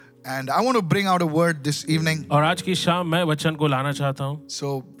And I want to bring out a word this evening. और आज की शाम मैं वचन को लाना चाहता हूँ.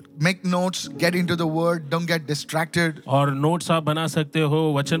 So make notes, get into the word, don't get distracted. और नोट्स आप बना सकते हो.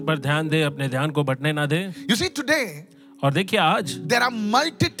 वचन पर ध्यान दे, अपने ध्यान को बटने ना दे. You see, today और देखिए आज there are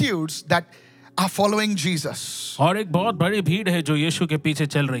multitudes that are following Jesus. और एक बहुत बड़ी भीड़ है जो यीशु के पीछे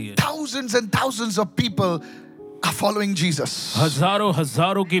चल रही है. Thousands and thousands of people are following Jesus. हजारों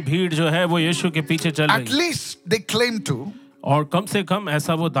हजारों की भीड़ जो है वो यीशु के पीछे चल रही At है. least they claim to. और कम से कम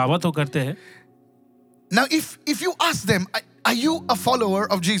ऐसा वो दावा तो करते हैं. Now, if you ask them, are you a follower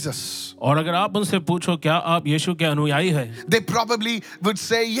of Jesus? और अगर आप उनसे पूछो क्या आप यीशु के अनुयायी हैं, They probably would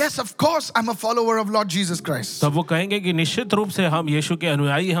say, yes, of course, I'm a follower of Lord Jesus Christ. तब वो कहेंगे कि निश्चित रूप से हम यीशु के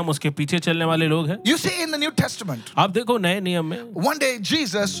अनुयायी, हम उसके पीछे चलने वाले लोग हैं. You see, in the New Testament, आप देखो नए नियम में one day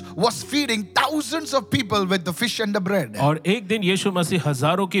Jesus was feeding thousands of people with the fish and the bread. और एक दिन यीशु मसीह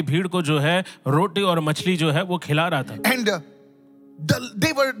हजारों की भीड़ को जो है रोटी और मछली जो है वो खिला रहा था. And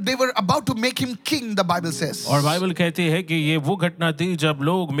they were about to make him king, the Bible says. और बाइबल कहती है कि ये वो घटना थी जब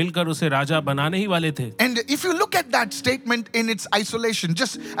लोग मिलकर उसे राजा बनाने ही वाले थे. And if you look at that statement in its isolation,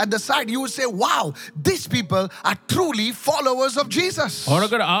 just at the side, you would say, wow, these people are truly followers of Jesus. और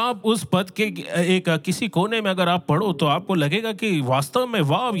अगर आप उस पद के एक किसी कोने में अगर आप पढ़ो तो आपको लगेगा कि वास्तव में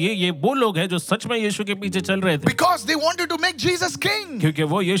वाह ये वो लोग हैं जो सच में यीशु के पीछे चल रहे थे. Because they wanted to make Jesus king. क्योंकि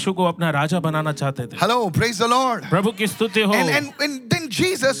वो यीशु को अपना राजा बनाना चाहते थे. Hello, praise the Lord. प्रभु की स्तुति हो. And then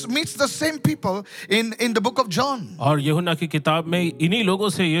Jesus meets the same people in the book of John. और यूहन्ना की किताब में इन्हीं लोगों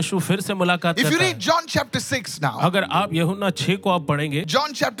से यीशु फिर से मुलाकात If you करता है. read John chapter 6 now, अगर आप यूहन्ना 6 को आप पढ़ेंगे,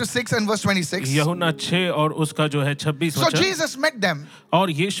 John chapter 6 and verse 26. यूहन्ना 6 और उसका जो है 26 So वचन. Jesus met them,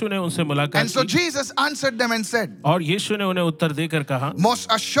 और यीशु ने उनसे मुलाकात and so की. Jesus answered them and said, और यीशु ने उन्हें उत्तर देकर कहा, most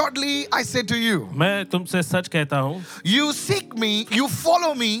assuredly I say to you, मैं तुमसे सच कहता हूँ, you seek me, you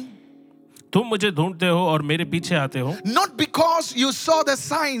follow me, तुम मुझे ढूंढते हो और मेरे पीछे आते हो. not because you saw the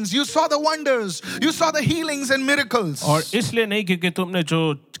signs, you saw the wonders, you saw the healings and miracles, और इसलिए नहीं क्योंकि तुमने जो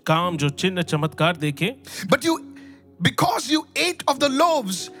काम जो चिन्ह चमत्कार देखे, but because you ate of the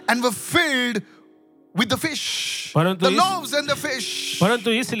loaves and were filled with the fish. परंतु The loaves and the fish.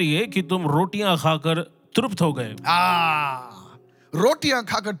 परंतु इसलिए कि तुम रोटियां खाकर तृप्त हो गए. रोटियां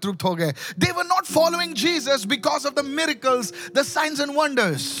खाकर तृप्त हो गए. They were not following Jesus because of the miracles, the signs and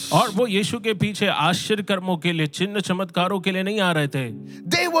wonders. और वो यीशु के पीछे आश्चर्य कर्मों के लिए, चिन्ह चमत्कारों के लिए नहीं आ रहे थे.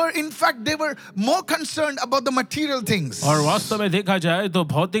 They were more concerned about the material things. और वास्तव में देखा जाए तो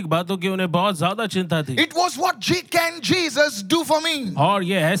भौतिक बातों की उन्हें बहुत ज्यादा चिंता थी. It was what can Jesus do for me? और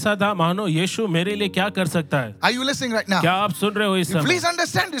ये ऐसा था मानो यीशु मेरे लिए क्या कर सकता है. Are you listening right now? क्या आप सुन रहे हो इस समय? Please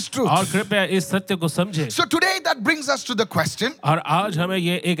understand this truth. और कृपया इस सत्य को समझे. So today that brings us to the question. और आज हमें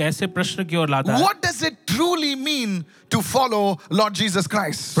ये एक ऐसे प्रश्न की ओर लाता है. What does it truly mean to follow Lord Jesus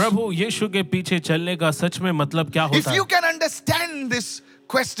Christ? प्रभु यीशु के पीछे चलने का सच में मतलब क्या होता If है? you can understand this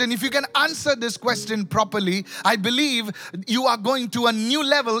question, if you can answer this question properly, I believe you are going to a new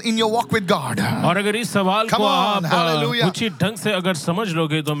level in your walk with God. और अगर इस सवाल Come को on, आप hallelujah. उचित ढंग से अगर समझ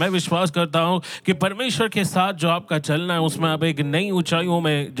लोगे तो मैं विश्वास करता हूं कि परमेश्वर के साथ जो आपका चलना है उसमें आप एक नई ऊंचाइयों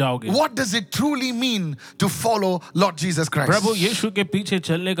में जाओगे. What does it truly mean to follow Lord Jesus Christ? प्रभु यीशु के पीछे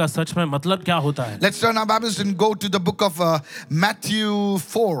चलने का सच में मतलब क्या होता है? Let's turn our Bibles and go to the book of Matthew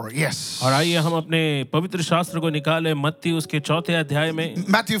 4. Yes. और आइए हम अपने पवित्र शास्त्र को निकालें. मत्ती उसके 4 अध्याय में,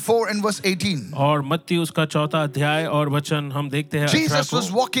 Matthew 4 and verse 18. और मत्ती उसका 4 अध्याय और वचन हम देखते हैं 18 Jesus को.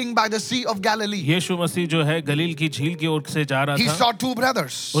 was walking by the Sea of Galilee. यीशु मसीह जो है गलील की झील की ओर से जा रहा He था. saw two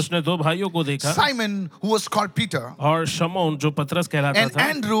brothers, उसने 2 भाइयों को देखा, Simon, who was called Peter, और शमौन जो पतरस कहलाता and था,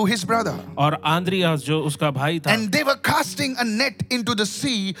 Andrew, his brother. और आंद्रियास जो उसका भाई था. And they were casting a net into the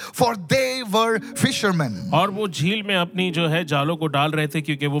sea, for they were fishermen. और वो झील में अपनी जो है जालों को डाल रहे थे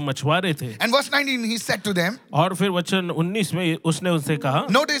क्योंकि वो मछुआरे थे. And verse 19, he said to them, और फिर वचन 19 में उसने उनसे कहा,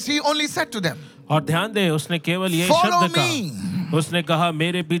 notice he only said to them, और ध्यान दे उसने केवल ये follow शब्द me, कहा. उसने कहा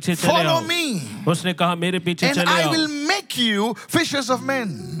मेरे पीछे चले follow आओ. me, उसने कहा मेरे पीछे and चले I आओ will make you fishers of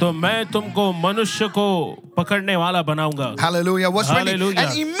men. तो मैं तुमको मनुष्य को पकड़ने वाला बनाऊंगा. Hallelujah. Verse 20. Hallelujah.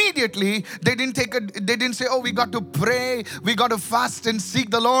 And immediately they didn't say, oh, we got to pray, we got to fast and seek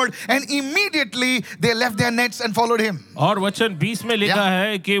the Lord. And immediately they left their nets and followed him. और वचन 20 में लिखा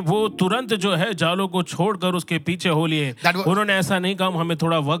है कि वो तुरंत जो है जालों को छोड़कर उसके पीछे हो लिए. उन्होंने ऐसा नहीं कहा हमें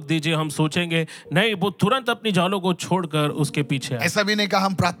थोड़ा वक्त दीजिए हम सोचेंगे. नहीं, वो तुरंत अपनी जालों को छोड़कर उसके पीछे आए. ऐसा भी नहीं कहा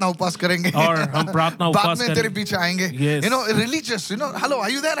हम प्रार्थना उपवास करेंगे और हम प्रार्थना बाद उपवास में तेरे पीछे आएंगे. Yes. You know, religious, hello, are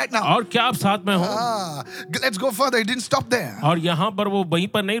you there right now? और क्या आप साथ में हो? Let's go further. It didn't stop there. और यहाँ पर वो वहीं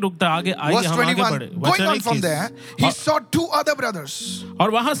पर नहीं रुकता, आगे आइए Verse हम आगे 21. बढ़े। Going वचन on from 21। there, he saw two other brothers,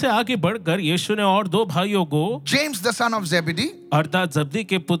 और वहां से आगे बढ़कर यीशु ने और दो भाइयों को, James the son of Zebedee अर्थात जब्दी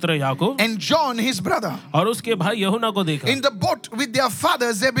के पुत्र याकूब and John his brother, और उसके भाई यूहन्ना को देखा, in the boat with their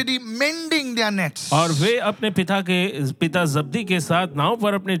father Zebedee mending their nets. और वे अपने पिता जब्दी के साथ नाव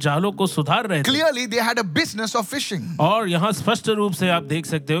पर अपने जालों को सुधार रहे थे। Clearly they had a business of fishing. और यहाँ स्पष्ट रूप से आप देख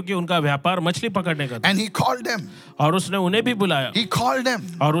सकते हो कि उनका व्यापार मछली पकड़ने का था। And he called them. और उसने उन्हें भी बुलाया। He called them.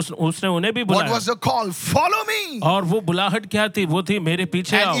 और उसने उन्हें भी What बुलाया। was the call? Follow me. और वो बुलाहट क्या थी? वो थी मेरे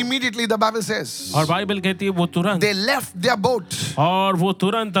पीछे And आओ। immediately the Bible says, और बाइबल कहती है वो तुरंत, they left their boat. और वो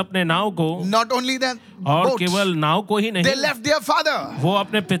तुरंत अपने नाव को, Not only that, और boat, केवल नाव को ही they नहीं, left their father. वो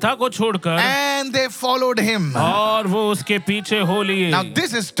अपने पिता को छोड़कर, And they followed him. और वो उसके पीछे हो लिए। Now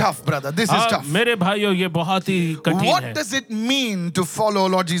this is tough, brother. This is tough. मेरे भाइयों, ये बहुत ही कठिन What है। does it mean to follow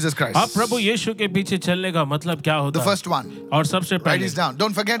Lord Jesus Christ? आप प्रभु यीशु के पीछे चलने का मतलब क्या होता The है? first one. और सबसे Write पहले this down.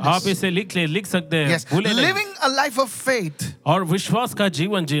 Don't forget आप this. इसे लिख सकते हैं, Yes. भूले नहीं। Living a life of faith और विश्वास का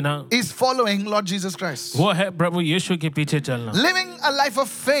जीवन जीना is following Lord Jesus Christ. वो है प्रभु यीशु के पीछे चलना। Living a life of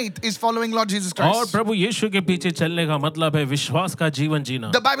faith is following Lord Jesus और Christ. प्रभु यीशु के पीछे चलने का मतलब है विश्वास का जीवन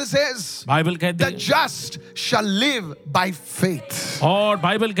जीना। The Bible says, बाइबल कहती the है, just shall live by faith. और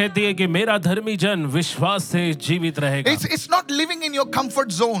बाइबल कहती है कि मेरा धर्मी जन विश्वास से जीवित रहेगा। It's not living in your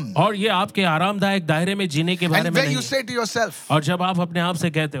comfort zone. और ये आपके आरामदायक दायरे में जीने के बारे And में where नहीं you है। say to yourself, और जब आप अपने आप से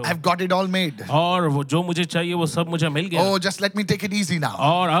कहते हो, I've got it all made. और वो जो मुझे चाहिए वो सब मुझे मिल गया, Oh, just let me take it easy now.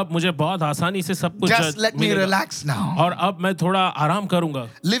 और अब मुझे बहुत आसानी से सब कुछ Just let me मिलेगा। relax now. और अब मैं थोड़ा आराम करूंगा।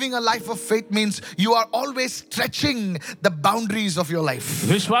 Living a life of faith means you are always stretching the boundaries of your life.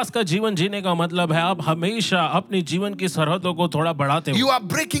 विश्वास का जीवन जीने का मतलब है आप हमेशा अपने जीवन की सरहदों को थोड़ा बढ़ाते हो। You are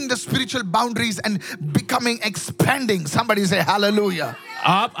breaking the spiritual boundaries and becoming expanding. Somebody say hallelujah.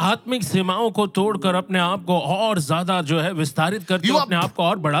 आप आत्मिक सीमाओं को तोड़कर अपने आप को और ज्यादा जो है विस्तारित करते हो, अपने आप को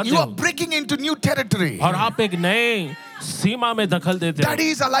और बढ़ाते You are हो, breaking into new territory. और आप एक नए सीमा में दखल देते That हो।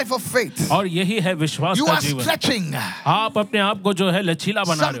 is a life of faith. और यही है विश्वास You का are जीवन। stretching. आप अपने आप को जो है लचीला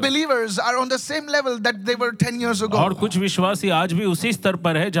बना Some रहे हो। believers are on the same level that they were 10 years ago. और कुछ विश्वासी आज भी उसी स्तर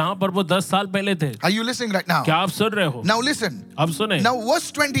पर है जहां पर वो 10 साल पहले थे। Are you listening right now? क्या आप सुन रहे हो? Now listen. अब सुने। Now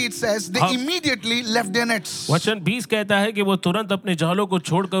verse 20 it says they हाँ। immediately left their nets. वचन 20 कहता है कि वो तुरंत अपने जालों को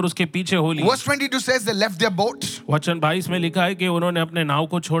छोड़कर उसके पीछे हो लिए। Verse 22 says they left their boat. वचन 22 में लिखा है कि उन्होंने अपने नाव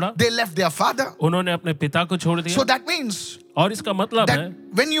को छोड़ा, They left their father. उन्होंने अपने पिता को छोड़ दिया। So that means और इसका मतलब है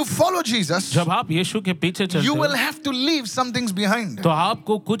that when you follow Jesus, जब आप यीशु के पीछे चलते you will हो have to leave some things behind. तो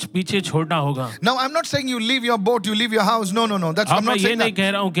आपको कुछ पीछे छोड़ना होगा। Now I'm not saying you leave your boat, you leave your house. No. That's अब I'm मैं not ये saying नहीं that. कह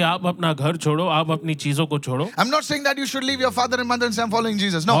रहा हूँ कि आप अपना घर छोड़ो, आप अपनी चीजों को छोड़ो। I'm not saying that you should leave your father and mother and say I'm following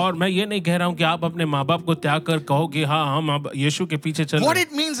Jesus. No. और मैं ये नहीं कह रहा हूँ कि आप अपने माँ बाप को त्याग कर कहो कि हाँ हम अब यीशु के पीछे चल What रहे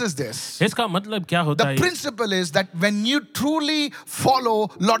it means is this. हैं। इसका मतलब क्या होता The है? principle is that when you truly follow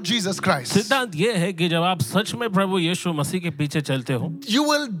Lord Jesus Christ, सिद्धांत ये है कि जब आप सच में प्रभु यीशु मसीह के पीछे चलते हो you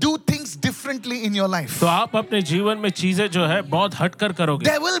will do things differently in your life. तो आप अपने जीवन में चीजें जो है बहुत हटकर करोगे।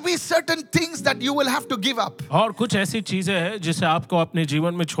 There will be certain things that you will have to give up. और कुछ ऐसी चीजें हैं जिसे आपको अपने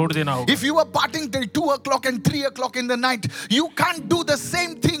जीवन में छोड़ देना होगा। If you were partying till 2 o'clock and 3 o'clock in the night, you can't do the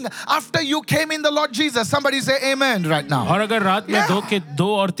same thing after you came in the Lord Jesus. Somebody say amen right now. और अगर रात में Yeah. 2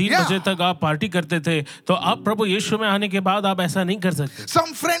 और 3 Yeah. बजे तक आप party करते थे तो आप प्रभु यीशु में आने के बाद आप ऐसा नहीं कर सकते।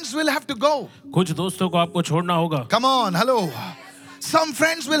 Some friends will have to go. कुछ दोस्तों को आपको छोड़ना होगा, Come on, hello. Some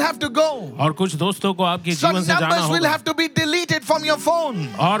friends will have to go. और कुछ दोस्तों को आपके Some जीवन से जाना numbers will होगा, have to be deleted from your phone.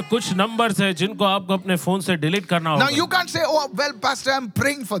 और कुछ नंबर्स हैं जिनको आपको अपने फोन से डिलीट करना Now होगा। you can't say, oh, well, Pastor, I'm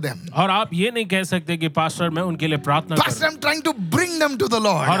praying for them. और आप ये नहीं कह सकते कि पास्टर मैं उनके लिए प्रार्थना कर Pastor, I'm trying to bring them to the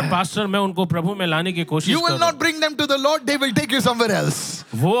और Lord. पास्टर मैं उनको प्रभु में लाने की कोशिश You will कर not bring them to the Lord, they will take you somewhere else.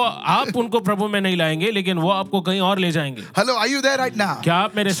 वो आप उनको प्रभु में नहीं लाएंगे लेकिन वो आपको कहीं और ले जाएंगे। Hello, are you there right now? क्या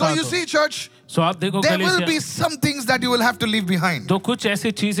आप मेरे So साथ you हो? see, church, सो आप देखो there will कलीसिया, be some things that you will have to leave behind. तो कुछ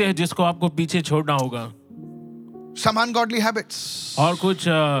ऐसी चीजें हैं जिसको आपको पीछे छोड़ना होगा, Some ungodly habits. और कुछ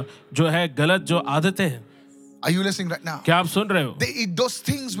जो है गलत जो आदतें हैं। Are you listening right now? क्या आप सुन रहे हो? Those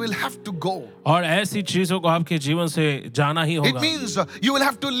things will have to go. और ऐसी चीजों को आपके जीवन से जाना ही It होगा। means you will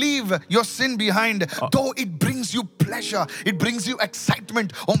have to leave your sin behind. Though it brings you pleasure, it brings you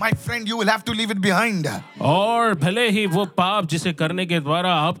excitement. Oh, my friend, you will have to leave it behind. और भले ही वो पाप जिसे करने के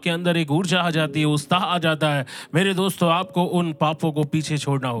द्वारा आपके अंदर एक ऊर्जा आ जाती है, उत्साह आ जाता है, मेरे दोस्तों आपको उन पापों को पीछे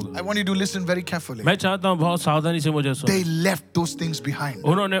छोड़ना होगा। I want you to listen very carefully. मैं चाहता हूँ बहुत सावधानी से मुझे They सुनो। left those things behind.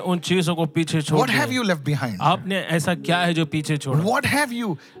 उन्होंने उन चीजों को पीछे छोड़ What have दिया। you left behind? आपने ऐसा क्या है जो पीछे छोड़ा? What have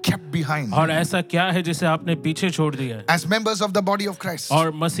you kept behind? और ऐसा क्या है जिसे आपने पीछे छोड़ दिया है? As members of the body of Christ,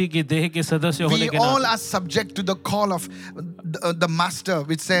 और मसीह की देह के सदस्य होने we के all नाते are subject to the call of the master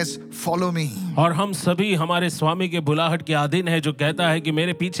which says, "Follow me." और हम सभी हमारे स्वामी के बुलाहट के अधीन है जो कहता है कि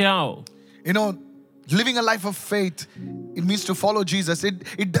मेरे पीछे आओ. You know, living a life of faith, it means to follow Jesus.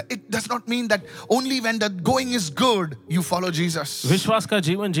 It does not mean that only when the going is good you follow Jesus. विश्वास का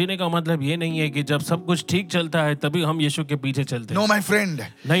जीवन जीने का मतलब ये नहीं है कि जब सब कुछ ठीक चलता है तभी हम यीशु के पीछे चलते हैं. No, my friend.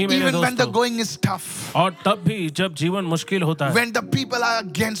 नहीं मेरे Even when the दोस्तों. going is tough. और तब भी जब जीवन मुश्किल होता है. When the people are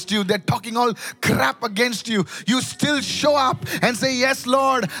against you, they're talking all crap against you, you still show up and say, "Yes,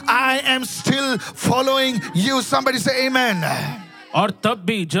 Lord, I am still following you." Somebody say amen. और तब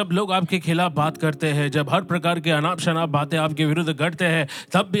भी जब लोग आपके खिलाफ बात करते हैं, जब हर प्रकार के अनाप शनाप बातें आपके विरुद्ध घटते हैं,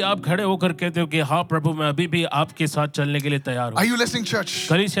 तब भी आप खड़े होकर कहते हो कि हाँ प्रभु मैं अभी भी आपके साथ चलने के लिए तैयार हूँ. Are you listening, church?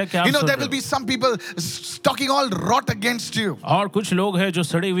 कलीसिया क्या आप You know, सुन there रहे will हो? be some people talking all rot against you. और कुछ लोग हैं जो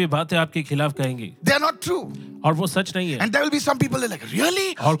सड़ी हुई बातें आपके खिलाफ कहेंगी They are not true. और वो सच नहीं है. And there will be some people that are like, "Really?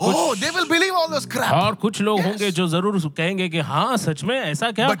 और कुछ- Oh, they will believe all this crap." और कुछ लोग Yes. होंगे जो जरूर कहेंगे कि हाँ सच में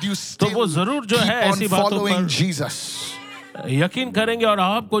ऐसा क्या. But you तो still वो जरूर जो है keep on ऐसी बातों following पर Jesus. यकीन करेंगे और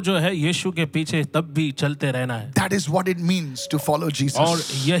आपको जो है यीशु के पीछे तब भी चलते रहना है. That is what it means to follow और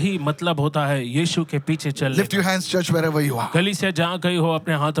Jesus. यही मतलब होता है यीशु के पीछे चलने Lift का. your hands, church, wherever you are. कलीसिया जहाँ कहीं हो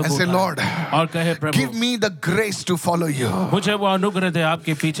अपने हाथों And को say, उठाएं "Lord, और कहे give Prabhu me the grace to follow you." मुझे वो अनुग्रह दे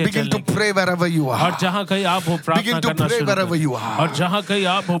आपके पीछे Begin चलने to की. pray wherever you और are. जहाँ कहीं आप हो प्रार्थना Begin to करना pray शुरू wherever करें. you are. और जहाँ कहीं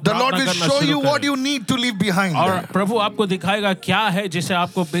आप हो The Lord प्रार्थना will करना show you शुरू what करें. you need to leave behind. और प्रभु आपको दिखाएगा क्या है जिसे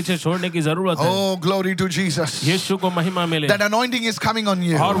आपको पीछे छोड़ने की जरूरत है. Oh, glory to Jesus. यीशु को महिमा मिले. That anointing is coming on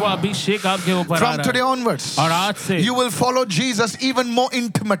you. और वो अभिषेक आपके ऊपर आ From रहा today है. onwards, और आज से you will follow Jesus even more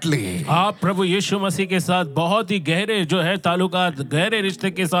intimately. आप प्रभु यीशु मसीह के साथ बहुत ही गहरे जो है ताल्लुकात गहरे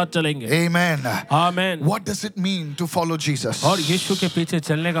रिश्ते के साथ चलेंगे. Amen. आमीन. What does it mean to follow Jesus? और यीशु के पीछे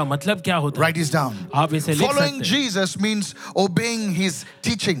चलने का मतलब क्या होता है? Write this down. आप इसे लिख Following सकते हैं. Jesus means obeying his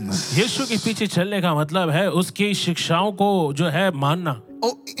teachings. यीशु के पीछे चलने का मतलब है उसकी शिक्षाओं को जो है मानना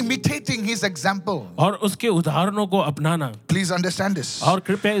Oh, imitating his example. और उसके उदाहरणों को अपनाना. Please understand this. और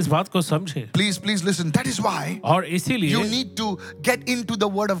कृपया इस बात को समझे. Please listen. That is why और इसीलिए you need to get into the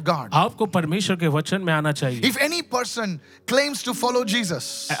word of God. आपको परमेश्वर के वचन में आना चाहिए. If any person claims to follow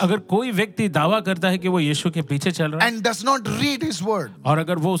Jesus अगर कोई व्यक्ति दावा करता है कि वो यीशु के पीछे चल रहा है and does not read his word, और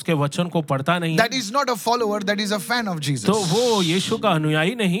अगर वो उसके वचन को पढ़ता नहीं है that is not a follower, that is a fan of Jesus. तो वो यीशु का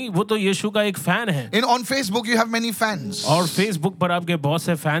अनुयायी नहीं, वो तो यीशु का एक फैन है. On Facebook you have many fans. और फेसबुक पर आपके बहुत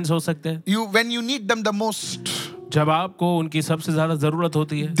से फैंस हो सकते हैं. When you need them the most, जब आपको उनकी सबसे ज्यादा जरूरत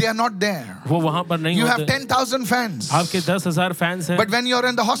होती है they are not there. वो वहां पर नहीं You have होते. 10,000 fans. आपके 10,000 फैंस हैं But when you're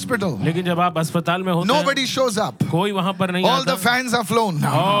in the hospital, लेकिन जब आप अस्पताल में होते nobody shows up. हैं कोई वहां पर नहीं All the आता fans are flown.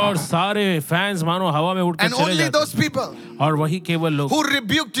 और सारे फैंस मानो हवा में उड़कर And चले only जाते those people हैं. और वही केवल लोग who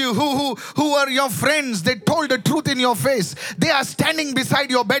rebuked you, who were your friends, they told the truth in your face. They are standing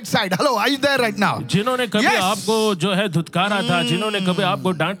beside your bedside. Hello, are you there right now? जिन्होंने कभी Yes. आपको जो है धुतकारा था, जिन्होंने कभी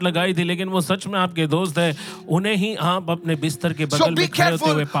आपको डांट लगाई थी, लेकिन वो सच में आपके दोस्त है, उन्हें ही आप अपने बिस्तर के So बगल be में खड़े होते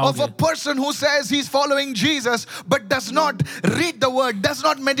careful हुए of a पाओगे. person who says he's following Jesus but does not read the word, does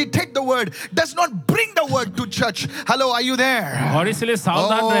not meditate the word, does not bring the word to church. Hello, are you there? और इसलिए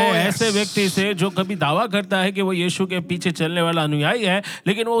सावधान Oh, रहे yes. ऐसे व्यक्ति से जो कभी दावा करता है कि वो यीशु के पीछे चलने वाला अनुयायी है,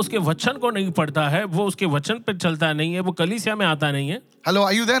 लेकिन वो उसके वचन को नहीं पढ़ता है, वो उसके वचन पर चलता नहीं है, वो कलीसिया में आता नहीं है. Hello,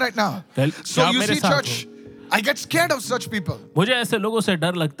 are you there right now? So क्या you मेरे see, साथ church, I get scared of such people. मुझे ऐसे लोगों से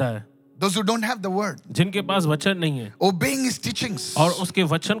डर लगता है Those who don't have the word, जिनके पास वचन नहीं है obeying his teachings. और उसके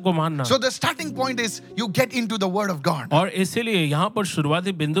वचन को मानना. So the starting point is you get into the word of God. और इसीलिए यहाँ पर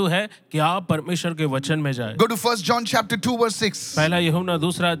शुरुआती बिंदु है कि आप परमेश्वर के वचन में जाए. Go to 1 John chapter 2 verse 6. पहला यूहन्ना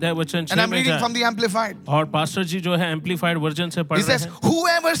 2 अध्याय वचन And 6 I'm में reading जाए. from the Amplified. और पास्टर जी जो है एम्पलीफाइड वर्जन से पढ़ He रहे says, हैं.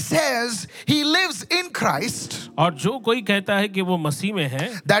 whoever says he lives in Christ, और जो कोई कहता है कि वो मसीह में है,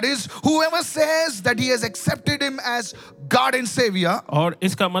 that is, whoever says that he has accepted him as God and Savior, और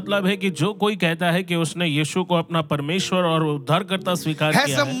इसका मतलब है कि जो कोई कहता है कि उसने यीशु को अपना परमेश्वर और उद्धारकर्ता स्वीकार has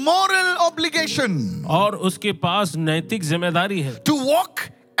किया a है moral obligation और उसके पास नैतिक जिम्मेदारी है to walk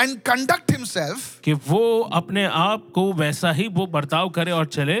and conduct himself, कि वो अपने आप को वैसा ही वो बर्ताव करे और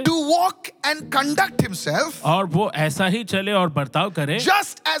चले, to walk and conduct himself और वो ऐसा ही चले और बर्ताव करे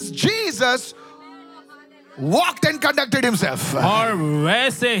just as Jesus walked and conducted himself. और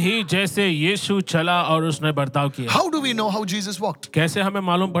वैसे ही जैसे यीशु चला और उसने बर्ताव किया. How do we know how Jesus walked? कैसे हमें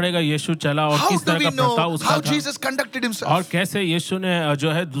मालूम पड़ेगा यीशु चला और How किस do तरह we का बर्ताव know उसका how था Jesus conducted और himself? कैसे यीशु ने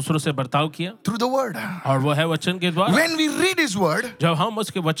जो है दूसरों से बर्ताव किया? Through the word. और वो है वचन के द्वारा. When we read his word, जब हम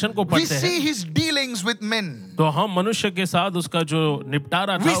उसके वचन को we पढ़ते see हैं his dealings with men. तो हम मनुष्य के साथ उसका जो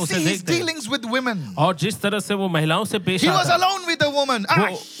निपटारा We था उसे see his देखते हैं. dealings with women. और जिस तरह से वो महिलाओं से पेश He was आता alone with a woman.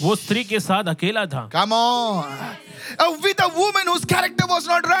 वो स्त्री के साथ अकेला था. Come on. on. With a woman whose character was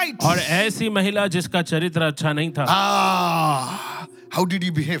not right. और ऐसी महिला जिसका चरित्र अच्छा नहीं था. How did he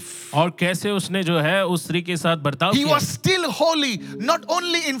behave? और कैसे उसने जो है उस स्त्री के साथ बर्ताव He किया. was still holy, not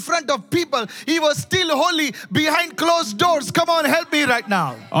only in front of people. He was still holy behind closed doors. Come on, help me right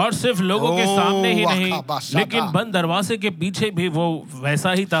now. और सिर्फ लोगों के सामने ही नहीं, वाकाबासादा. लेकिन बंद दरवाजे के पीछे भी वो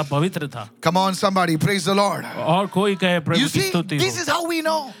वैसा ही था, पवित्र था. Come on, somebody, praise the Lord. और कोई कहे You प्रभु की see, स्तुति this हो. is how we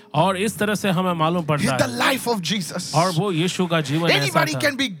know. और इस तरह से हमें मालूम पड़ता The है. life of Jesus. और वो यीशु का जीवन ऐसा Anybody था.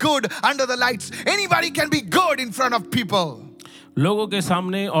 can be good under the lights. Anybody can be good in front of people. लोगों के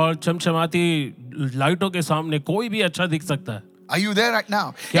सामने और चमचमाती लाइटों के सामने कोई भी अच्छा दिख सकता है. Are you there right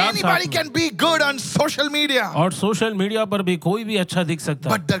now? क्या आप Anybody साथ में? can be good on social media. और सोशल मीडिया पर भी कोई भी अच्छा दिख सकता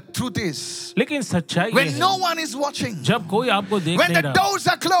है. But the truth is, लेकिन सच्चाई ये when है, no one is watching, जब कोई आपको देख when नहीं the रहा, doors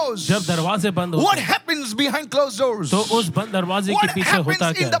are closed, जब दरवाजे बंद what होते हैं, happens behind closed doors? तो उस बंद दरवाजे What के पीछे happens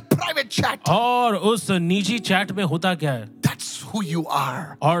होता क्या in the है? private chat? और उस निजी चैट में होता क्या है? That's who you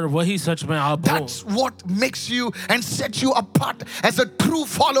are. और वही सच में आप हो. That's what makes you and sets you apart as a true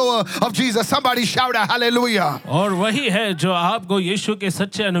follower of Jesus. Somebody shout a hallelujah. और वही है जो आपको यीशु के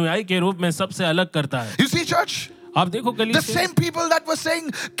सच्चे अनुयायी के रूप में सबसे अलग करता है. You see, church? आप देखो The कलीसिया, same people that were saying,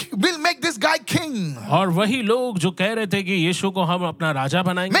 we'll make this guy king. और वही लोग जो कह रहे थे कि यीशु को हम अपना राजा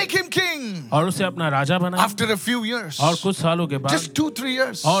बनाएंगे Make him king. और उसे अपना राजा बनाएंगे. After a few years, और कुछ सालों के बाद, just 2-3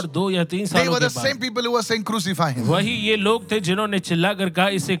 years, और 2 या 3 they सालों were के the same बाद, people who were saying, crucify him. वही ये लोग थे जिन्होंने चिल्ला कर कहा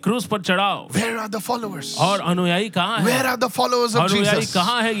इसे क्रूस पर चढ़ाओ. Where are the followers? और अनुयायी कहाँ Where है? are the followers of अनुयायी Jesus?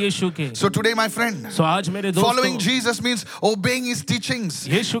 कहाँ है यीशु के? So today, my friend, सो आज मेरे following दोस्तों, Jesus means obeying his teachings,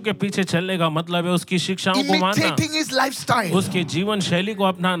 यीशु के पीछे चलने का मतलब है उसकी शिक्षाओं को मानना, imitating his lifestyle. उसके जीवन शैली को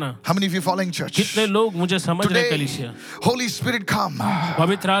अपनाना. How many of you following church? कितने लोग मुझे समझ रहे Today, कलीसिया? Holy Spirit, come.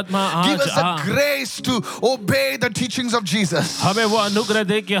 पवित्र आत्मा Give आज us the uh, grace to obey the teachings of Jesus. हमें वो अनुग्रह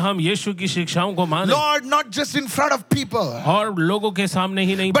दे कि हम यीशु की शिक्षाओं को माने. Lord, not just in front of people, और लोगों के सामने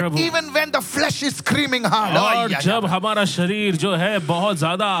ही नहीं but Prabhu, even when the flesh is screaming hard. और जब हमारा शरीर जो है बहुत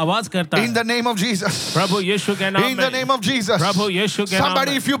ज्यादा आवाज करता In है, the name of Jesus. प्रभु यीशु के नाम In the में, name of Jesus. प्रभु यीशु के नाम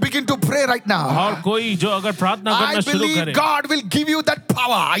Somebody, में. if you begin to pray right now, और कोई जो अगर प्रार्थना I करना शुरू believe करे, God will give you that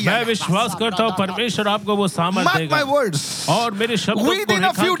power. मैं विश्वास करता हूँ परमेश्वर आपको वो सामर्थ Mark my देगा. words. और मेरे शब्दों को Within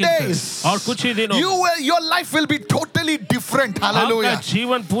a few रेखांकित कर, days, और कुछ ही दिनों में your life will be totally different. आपका Hallelujah.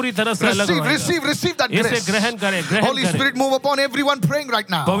 जीवन पूरी तरह से अलग Receive, होगा. receive that इसे grace. ग्रहण करें, ग्रहण Holy करें. Spirit, move upon everyone praying right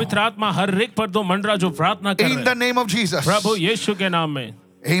now. पवित्र आत्मा हर एक पर दो मंडरा जो प्रार्थना कर In रहे the हैं, name of Jesus. प्रभु यीशु के नाम में.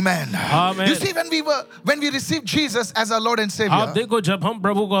 Amen. Amen. You see, when we received Jesus as our Lord and आप Savior, देखो जब हम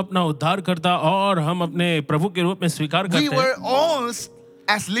प्रभु को अपना उद्धार करता और हम अपने प्रभु के रूप में स्वीकार we करते were हैं, all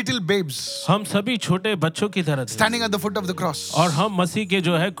as little babes हम सभी छोटे बच्चों की तरह थे. standing at the foot of the cross. और हम मसीह के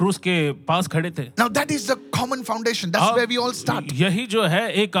जो है क्रूस के पास खड़े थे. Now that is the common foundation. That's अब where we all start. यही जो है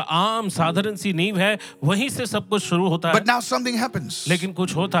एक आम साधारण सी नींव है, वहीं से सब कुछ शुरू होता है. But now something happens. लेकिन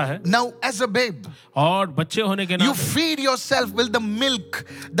कुछ होता है. Now as a babe, और बच्चे होने के you नाते feed yourself with the milk,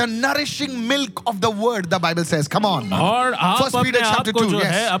 the nourishing milk of the word, the Bible says. Come on. और आप First Peter अपने आप chapter को 2, जो yes.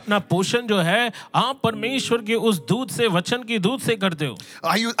 है अपना पोषण जो है आप परमेश्वर के उस दूध से, वचन की दूध से करते हो.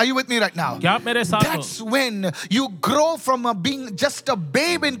 Are you with me right now? क्या आप मेरे साथ हो? That's when you grow from being just a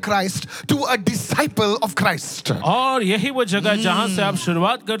babe in Christ to a disciple of Christ. और यही वो जगह जहां से आप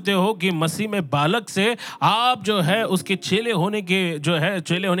शुरुआत करते हो कि मसीह में बालक से आप जो है उसके चेले होने के जो है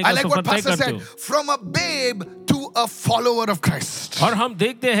चेले होने I का like सफर what तय Pastor करते said. हो. From a babe to a follower of Christ. और हम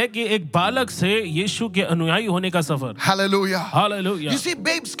देखते हैं कि एक बालक से यीशु के अनुयायी होने का सफर. Hallelujah. Hallelujah. You see,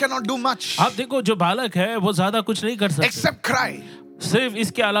 babes cannot do much आप देखो जो बालक है वो ज्यादा कुछ नहीं कर सकते except cry, सिर्फ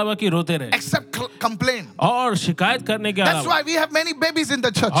इसके अलावा कि रोते रहे except complain. और शिकायत करने के That's अलावा. why we have many babies in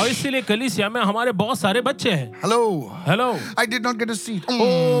the church. और इसीलिए कलीसिया में हमारे बहुत सारे बच्चे हैं. Hello. Hello. I did not get a seat.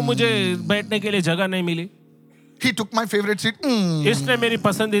 ओ मुझे बैठने के लिए जगह नहीं मिली. He took my favorite seat. इसने मेरी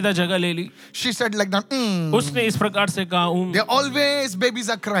पसंदीदा जगह ले ली. She said like that. उसने इस प्रकार से कहा. They're always, babies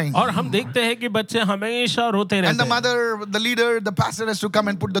are crying. और हम देखते हैं कि बच्चे हमेशा रोते And the रहते हैं. mother, the leader, the pastor has to come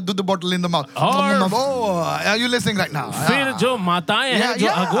and put the dudh bottle in the mouth. और- Oh, are you listening right now? फिर जो माताएं Yeah, हैं जो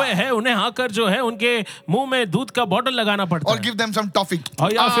yeah. अगुए हैं उन्हें आकर जो है उनके मुंह में दूध का बोतल लगाना पड़ता Or है. give them some toffee.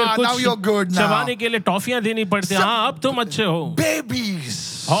 और या फिर Now you're कुछ good now. चबाने के लिए टॉफियां देनी पड़ती हैं. हाँ अब तुम अच्छे हो. Babies.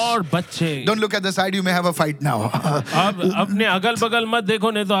 और बच्चे. Don't look at the side, you may have a fight now. अब अपने अगल बगल मत देखो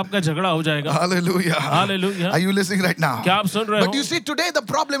नहीं तो आपका झगड़ा हो जाएगा. Hallelujah. Hallelujah. Are you listening right now? क्या आप सुन रहे But you हो? see, today the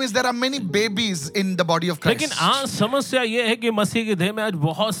problem is there are many babies in the body of लेकिन Christ. आज समस्या ये है कि मसीह के देह में आज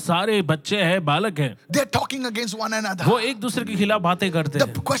बहुत सारे बच्चे हैं, बालक हैं. They're talking against one another. वो एक दूसरे के खिलाफ बातें करते The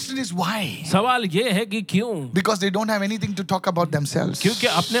हैं. question is why? सवाल ये है कि क्यों? Because they don't have anything to talk about themselves. क्योंकि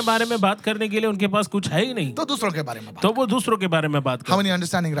अपने बारे में बात करने के लिए उनके पास कुछ है ही नहीं. तो दूसरों के बारे में बात. तो वो दूसरों के बारे में बात How करते many understand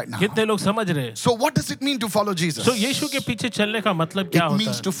understanding right now? कितने लोग समझ रहे हैं? So what does it mean to follow Jesus? तो यीशु के पीछे चलने का मतलब क्या It होता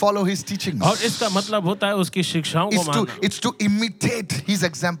means है? to follow his teachings. और इसका मतलब होता है उसकी शिक्षाओं को मानना. It's to imitate his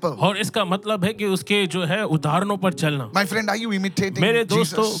example. और इसका मतलब है कि उसके जो है उदाहरणों पर चलना. My friend, are you imitating मेरे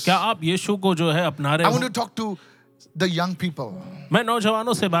Jesus? दोस्तों, क्या आप यीशु को जो है अपना रहे I हो? want to talk to the young people. मैं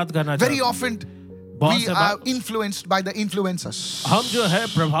नौजवानों से बात करना चाहता Very हूँ. often बहुत we से are बात influenced by the influencers. हम जो है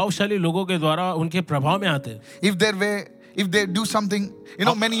प्रभावशाली लोगों के द्वारा उनके प्रभाव में आते हैं. If they do something,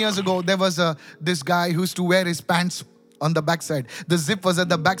 many years ago there was this guy who used to wear his pants on the backside. The zip was at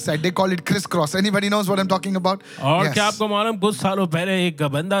the backside. They call it crisscross. Anybody knows what I'm talking about? और क्या आपको मालूम, कुछ सालों पहले एक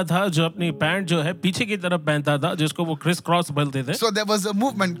बंदा था जो अपनी पैंट जो है पीछे की तरफ पहनता था, जिसको वो क्रिस क्रॉस बोलते थे. So there was a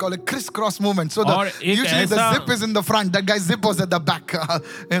movement called a crisscross movement. So और एक usually the ऐसा- zip is in the front. That guy's zip was at the back.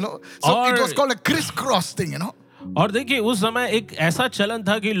 So it was called a crisscross thing. और देखिए, उस समय एक ऐसा चलन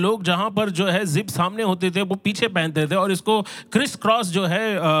था कि लोग जहां पर जो है जिप सामने होते थे वो पीछे पहनते थे, और इसको क्रिस क्रॉस जो है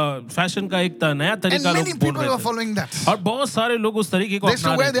फैशन का एक नया And तरीका many लोग बोल people were रहे थे. following that. और बहुत सारे लोग उस तरीके को They used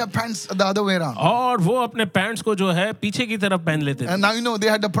to अपना wear रहे थे. their pants the other way around. और वो अपने पैंट्स को जो है पीछे की तरफ पहन लेते थे. And now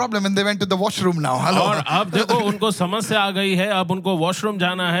they had a problem and they went to the washroom now. Hello. और अब देखो उनको समस्या आ गई है, अब उनको वॉशरूम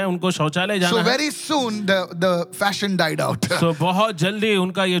जाना है, उनको शौचालय So जाना है. very soon the fashion died out. तो बहुत जल्दी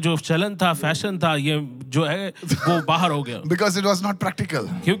उनका ये जो चलन था, फैशन था, ये जो है वो बाहर हो गया. Because it was not practical.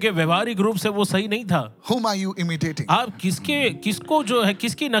 क्योंकि व्यवहारिक रूप से वो सही नहीं था. Whom are you imitating? आप किसको जो है,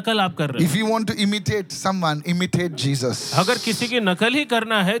 किसकी नकल आप कर रहे If you want to imitate someone, imitate Jesus. हो? अगर किसी की नकल ही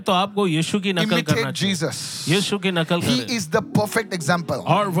करना है तो आपको यीशु की नकल करना Imitate चाहिए. Jesus. यीशु की नकल He करें. is the perfect example.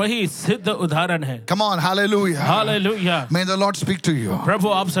 और वही सिद्ध उदाहरण है. Come on, hallelujah. Hallelujah. May the Lord speak to you. प्रभु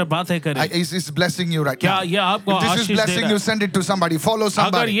आपसे बातें करे. Is blessing you right क्या now? ये आपको If this is Ashish they blessing रहा you, है? send it to somebody. Follow अगर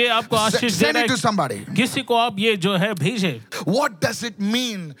somebody. ये आपको आशीष दे Send रहा it to है, somebody. किसी को आप ये जो है भेजे. What does it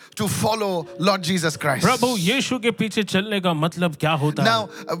mean to follow Lord Jesus Christ? प्रभु यीशु के पीछे चलने का मतलब क्या होता है?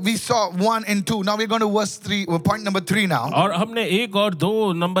 Now we saw 1 and 2. Now we're going to verse 3. Point number 3 now. और हमने 1 और 2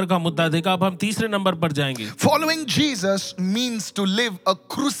 नंबर का मुद्दा देखा. अब हम तीसरे नंबर पर जाएंगे. Following Jesus means to live a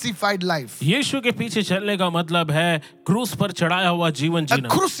crucified life. यीशु के पीछे चलने का मतलब है क्रूस पर चढ़ाया हुआ जीवन A जीना.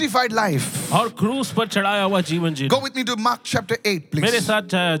 crucified life. और क्रूस पर चढ़ाया हुआ जीवन जीना. Go with me to Mark chapter 8, मेरे please.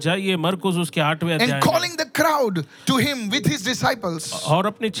 साथ जाइए मरकुस उसके 8वें अध्याय And में. calling the crowd to him with his disciples, और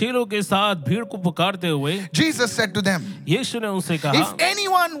अपने चेलों के साथ भीड़ को पुकारते हुए Jesus said to them, यीशु ने उनसे कहा, if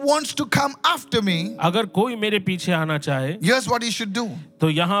anyone wants to come after me, अगर कोई मेरे पीछे आना चाहे here's what he should do. तो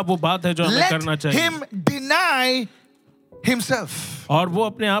यहाँ वो बात है जो हमें करना Let चाहिए. him deny himself. और वो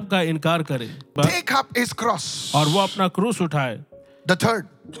अपने आप का इनकार करे. Take up his cross. और वो अपना क्रूस उठाए. The third,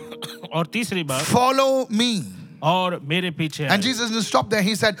 और तीसरी बात, follow me. और मेरे पीछे And आए. Jesus didn't stop there.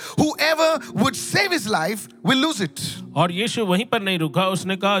 He said, whoever would save his life will lose it. और यीशु वहीं पर नहीं रुका.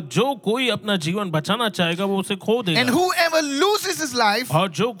 उसने कहा जो कोई अपना जीवन बचाना चाहेगा वो उसे खो And देगा. whoever loses his life और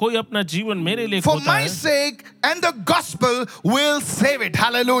जो कोई अपना जीवन मेरे लिए for खोता my है, sake and the gospel will save it.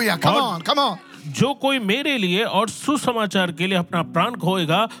 Hallelujah. Come on, come on. जो कोई मेरे लिए और सुसमाचार के लिए अपना प्राण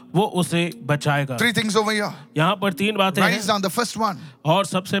खोएगा वो उसे बचाएगा. 3 things over here. यहाँ पर 3 बातें Write हैं. this down. The first one, और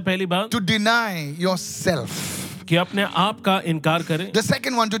सबसे पहली बात to deny yourself. कि अपने आप का इनकार करें. The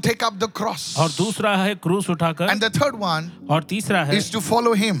second one, to take up the cross. और दूसरा है क्रूस उठाकर. And the third one और तीसरा है is to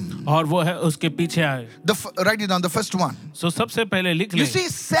follow him. और वो है उसके पीछे आए. Write it down. The first one. सो सबसे पहले लिख You लें. see,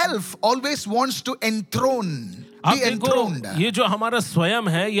 self always wants to enthrone. आप Be enthroned. देखो, ये जो हमारा स्वयं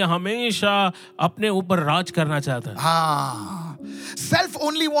है ये हमेशा अपने ऊपर राज करना चाहता है. Self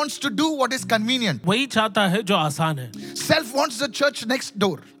only wants to do what is convenient. वही चाहता है जो आसान है. Self wants the church next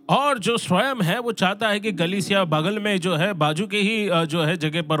door. और जो स्वयं है वो चाहता है कि गलीसिया बगल में जो है बाजू के ही जो है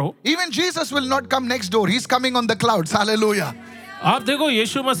जगह पर हो. Even Jesus will not come next door. He's coming on the clouds. Hallelujah. आप देखो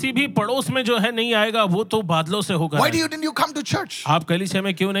यीशु मसीह भी पड़ोस में जो है नहीं आएगा, वो तो बादलों से होगा. Why didn't you come to church? आप कलीसिया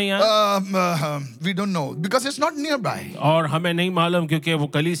में क्यों नहीं आए? We don't know. Because it's not nearby. और हमें नहीं मालूम क्योंकि वो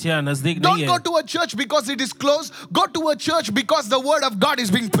कलीसिया नजदीक नहीं Don't है. go to a church because it is close. Go to a church because the word of God is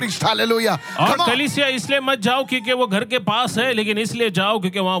being preached. Hallelujah. और Come on. कलीसिया इसलिए मत जाओ क्योंकि वो घर के पास है, लेकिन इसलिए जाओ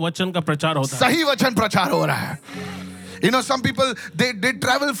क्योंकि वहाँ वचन का प्रचार होता है. सही वचन प्रचार हो रहा है. Some people, they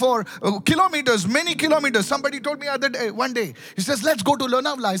travel for kilometers, many kilometers. Somebody told me one day, he says, let's go to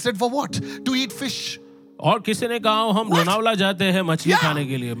Lonavala. I said, for what? To eat fish. और किसी ने कहा हम लोनावला जाते हैं मछली खाने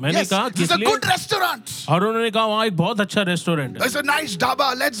के लिए. मैंने कहा It's किस a लिए? good restaurant. और उन्होंने कहा वहाँ एक बहुत अच्छा रेस्टोरेंट है It's a nice dhaba.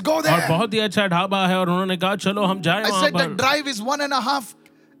 Let's go और there. बहुत ही अच्छा ढाबा है. और उन्होंने कहा चलो हम जाएं I वहाँ said, the पर. drive is 1.5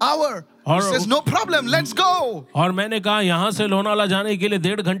 hours. He और- says, no problem. Let's go. और मैंने कहा यहाँ से लोनावला जाने के लिए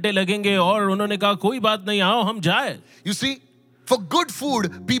 1.5 घंटे लगेंगे. और उन्होंने कहा कोई बात नहीं, आओ हम जाए. You see, For good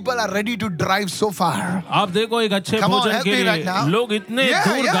food, people are ready to drive so far. आप देखो एक अच्छे Come on, भोजन help के me लिए right now. लोग इतने Yeah,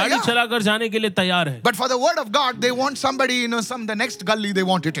 दूर yeah, गाड़ी yeah. चलाकर जाने के लिए तैयार है। But for the word of God, they want somebody, the next gully, they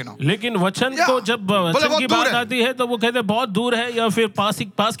want it, लेकिन वचन Yeah. को जब बोले वचन बहुत की दूर बात है। आती है तो वो कहते हैं बहुत दूर है या फिर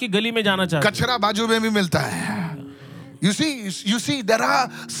पास की गली में जाना चाहते हैं। कचरा बाजू में भी मिलता है. You see, there are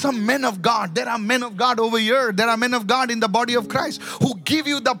some men of God. There are men of God over here. There are men of God in the body of Christ who give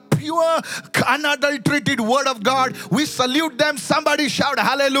you the pure, unadulterated word of God. We salute them. Somebody shout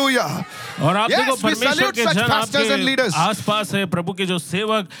hallelujah. और आप देखो Yes, we परमेश्वर salute के such जन pastors and leaders. आपके आसपास है, प्रभु के जो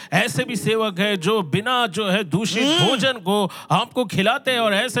सेवक, ऐसे भी सेवक है जो बिना जो है दूषित भोजन को आपको खिलाते हैं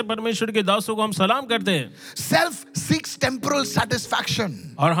और ऐसे परमेश्वर के दासों को हम सलाम करते हैं। Self seeks temporal satisfaction.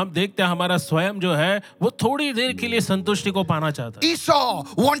 और हम देखते हैं हमारा स्वयं जो है वो थोड़ी देर के लिए संतुष्टि को पाना चाहता है। Esau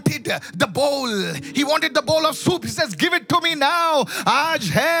wanted the bowl. He wanted the bowl of soup. He says, "Give it to me now." आज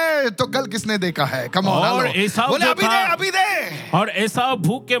है तो कल किसने देखा है? Come on. और hello. एसाव बोले जो अभी दे, था अभी दे. और एसाव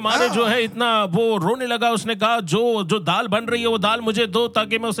भूख के मारे जो है इतना वो रोने लगा। उसने कहा जो दाल बन रही है वो दाल मुझे दो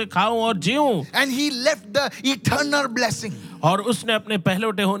ताकि मैं उसे खाऊं और जीऊं। And he left the eternal blessing. और उसने अपने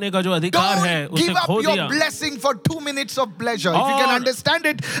पहलौठे होने का जो अधिकार है Don't उसे give up खो your दिया। blessing for 2 minutes of pleasure. If you और- can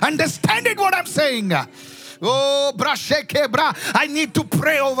understand it what I'm saying. Oh, bra sheke bra. I need to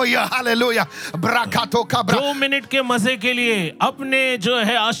pray over you. Hallelujah. Bra kato ka bra. 2 minute के मजे के लिए अपने जो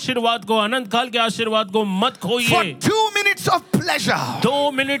है आशीर्वाद को, अनंत काल के आशीर्वाद को मत For खोइए। 2 minutes of pleasure.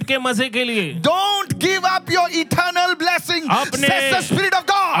 2 minute के मजे के लिए Don't give up your eternal blessing. अपने Says the Spirit of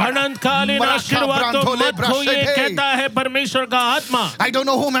God. अनंतकालीन आशीर्वाद को मत खोइए, कहता है परमेश्वर का आत्मा। I don't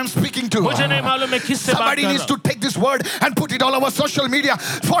know whom I'm speaking to. मुझे नहीं मालूम मैं किससे बात Somebody कर needs रहा to take this word and put it all over social media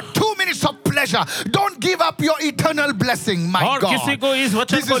for 2 minutes of pleasure. Don't give up your eternal blessing, my और God. किसी को इस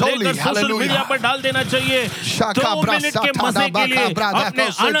वचन This को is holy. लेकर सोशल Hallelujah. मीडिया पर डाल देना चाहिए। 2 मिनट के मजे के लिए अपने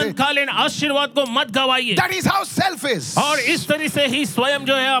अनंतकालीन आशीर्वाद को मत गवाइए। That is how self is. और इस तरह से ही स्वयं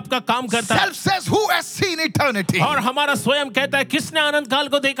जो है आपका काम करता है। Self says, who has seen eternity? और हमारा स्वयं कहता है किसने अनंत काल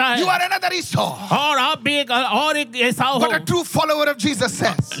को देखा है। You are another Esau. और आप भी एक एसाव But हो। a true follower of Jesus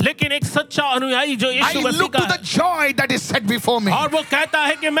says, लेकिन एक सच्चा अनुयायी जो I यीशु मसीह look का to the है joy that is set before me. और वो कहता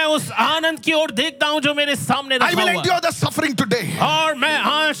है कि मैं उस आनंद की ओर देखता हूँ जो मेरे सामने I रखा will हुआ है। endure the suffering today. और मैं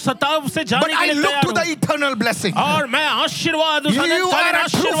आज सताव से But जाने I के लिए look to the तैयार हूँ। eternal blessing. और मैं आशीर्वाद उस You अनंतकालीन are a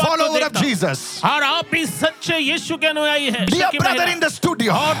true आशीर्वाद को follower of देखता हूँ। Jesus. और आप भी सच्चे यीशु के अनुयायी हैं। Dear सच्ची brother महिला। in the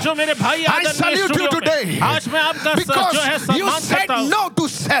studio, और जो मेरे भाई I आदरणीय salute you स्टूडियो में, today आज मैं आपका जो है because you सम्मान said करता हूँ no to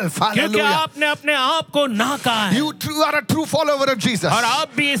self. क्योंकि Hallelujah. आपने अपने आप को ना कहा है। You are a true follower of Jesus. और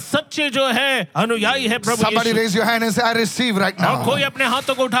आप भी सच्चे जो है अनुयायी है प्रभु Somebody Yeshu. raise your hand and say, I receive right और now. कोई अपने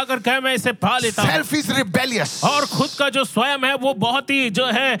हाथों को उठाकर कहे मैं इसे पा लेता हूँ। Self is rebellious. और खुद का जो स्वयं है वो बहुत ही जो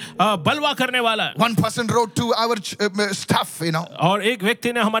है बलवा करने वाला है। One person wrote to our staff, और एक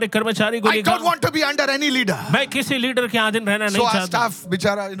व्यक्ति ने हमारे कर्मचारी को I लिखा don't want to be under any leader. मैं किसी लीडर के अधीन रहना So नहीं our चाहता। staff,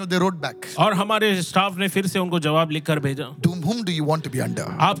 बिचारा, they wrote back. और हमारे स्टाफ ने फिर से उनको जवाब लिखकर भेजा। To whom do you want to be under?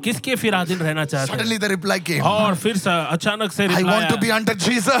 आप किसके फिर अधीन रहना चाहते हैं? Suddenly the reply came. और फिर अचानक से I रिप्लाई want to आया। be under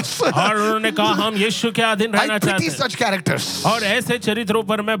Jesus. और उन्होंने कहा हम यीशु के अधीन रहना I चाहते pity हैं। such characters. और ऐसे चरित्रों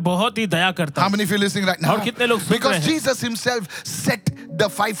पर मैं बहुत ही दया करता How हूँ। many of you listening right now? और कितने लोग सुन रहे Because हैं? Jesus himself set the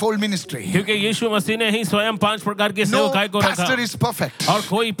fivefold ministry. क्योंकि यीशु मसीह ने ही स्वयं 5 प्रकार के No सेवकाई को रखा। pastor is perfect. और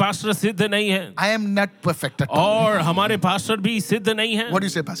कोई पास्टर सिद्ध नहीं है। I am not perfect at all. और हमारे पास्टर भी सिद्ध नहीं है। What do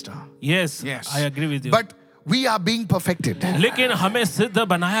you say, pastor? Yes, Yes. I agree with you. But we are being perfected. लेकिन हमें सिद्ध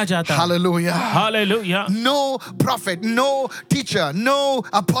बनाया जाता है। Hallelujah. Hallelujah. No prophet, no teacher, no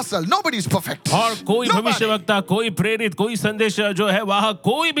apostle. Nobody is perfect. और कोई Nobody. भविष्यवक्ता, कोई प्रेरित, कोई संदेश जो है वहाँ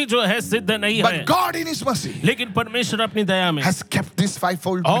कोई भी जो है सिद्ध नहीं है। But God in his mercy लेकिन परमेश्वर अपनी दया में has kept this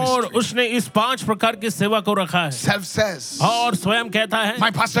fivefold और ministry. उसने इस 5 प्रकार के सेवा को रखा है। Self says, और स्वयं कहता है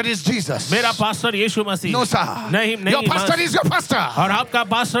my pastor is Jesus. मेरा पास्टर यीशु मसीह। No, sir. नहीं Your pastor is your pastor. और आपका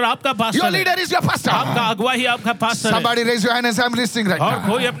पास्टर आपका Your पास्टर है। leader is your pastor. आपका अगुवा ही आपका पास्टर है। Somebody raise your hand and say, I'm listening right और now.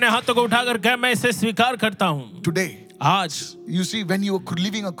 कोई अपने हाथों को उठाकर कहे मैं इसे स्वीकार करता हूँ। Today, आज you see, when you are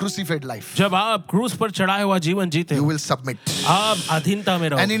living a crucified life, जब आप क्रूस पर चढ़ाया हुआ जीवन जीते you हो will submit. आप अधीनता में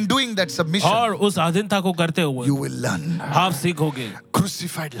And रहो in doing that submission, और उस अधीनता को करते हुए you will learn. आप सीखोगे।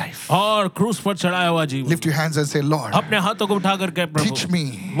 Crucified life. और क्रूस पर चढ़ाया हुआ जीवन Lift your hands and say, Lord, अपने हाथों को उठाकर कहे teach प्रभु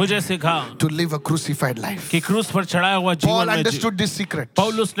me मुझे सिखा to live a crucified life. कि क्रूस पर चढ़ाया हुआ Paul जीवन में understood this secret.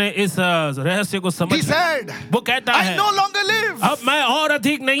 पौलुस ने इस रहस्य को समझ He said, वो कहता I है no longer live. अब मैं और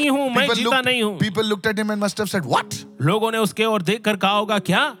अधिक नहीं हूँ मैं जीता नहीं हूँ। People looked at him and must have said, what? लोगों ने उसके ओर देख कर कहा होगा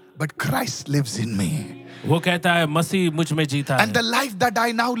क्या? But Christ lives in me. वो कहता है मसीह मुझ में जीता And the है life that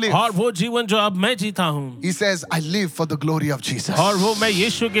I now live, और वो जीवन जो अब मैं जीता हूँ he says, I live for the glory of Jesus. और वो मैं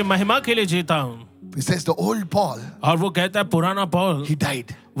यीशु की महिमा के लिए जीता हूँ। He says, the old Paul, और वो कहता है पुराना पौल he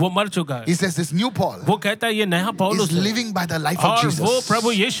died. वो मर चुका है. He says this new Paul वो कहता है ये नया पौलुस is है living by the life of और Jesus. वो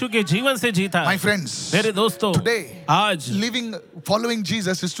प्रभु यीशु के जीवन से जीता My है. friends, मेरे दोस्तों, today आज living, following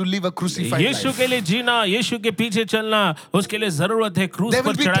Jesus is to live a crucified Yeshu life. के लिए जीना, यीशु के पीछे चलना, उसके लिए जरूरत है क्रूस There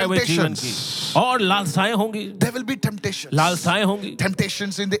will पर be चढ़ाए हुए जीवन की. temptations. और लालसाएं होंगी, There will be temptations. लालसाएं होंगी.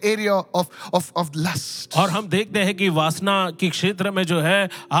 Temptations in the area of lust. और हम देखते हैं कि वासना के क्षेत्र में जो है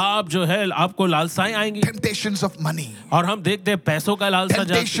आप जो है आपको लालसाएं आएंगी. Temptations of money. और हम देखते हैं पैसों का लालसा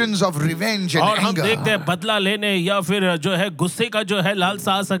जाती है. Temptations of revenge and और हम anger. देखते हैं बदला लेने या फिर जो है गुस्से का जो है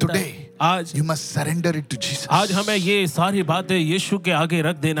लालसा आ सकता है. Today, आज you must surrender it to Jesus. आज हमें ये सारी बातें यीशु के आगे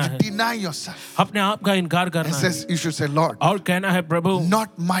रख देना है. Deny yourself. अपने आप का इनकार And करना है says, you should say, Lord, और कहना है प्रभु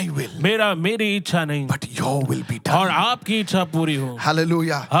not my will, मेरी इच्छा नहीं but your will be और done. आपकी इच्छा पूरी हो.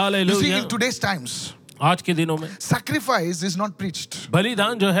 Hallelujah. Hallelujah. You see, in today's times, आज के दिनों में sacrifice is not preached.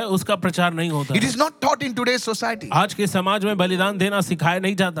 बलिदान जो है उसका प्रचार नहीं होता. It is not taught in today's society. आज के समाज में बलिदान देना सिखाया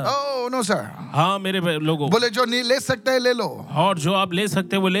नहीं जाता. Oh, no, sir. हाँ मेरे लोगों, बोले जो नहीं ले सकते हैं ले लो. और जो आप ले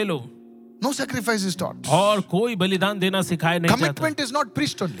सकते वो ले लो. No sacrifice is taught. और कोई बलिदान देना सिखाया नहीं जाता. Commitment is not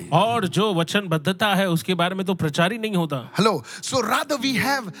preached only. और जो वचनबद्धता है उसके बारे में तो प्रचार ही नहीं होता. Hello. So rather we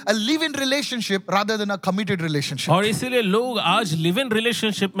have a live-in relationship rather than a committed relationship. और इसीलिए लोग आज लिव इन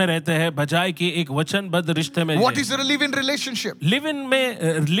रिलेशनशिप में रहते हैं बजाय कि एक वचनबद्ध रिश्ते में. What is a live-in relationship?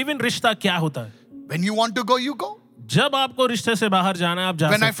 Live in रिश्ता क्या होता है? When you want to go, you go. जब आपको रिश्ते से बाहर जाना है आप जा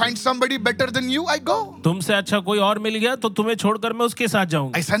When I सकते find somebody better than you, I go. हैं. तुमसे अच्छा कोई और मिल गया तो तुम्हें छोड़कर मैं उसके साथ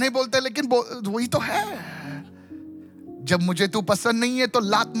जाऊंगा. ऐसा नहीं बोलते लेकिन वही तो है. जब मुझे तू पसंद नहीं है तो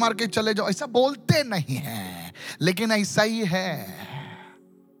लात मार के चले जाओ, ऐसा बोलते नहीं है लेकिन ऐसा ही है.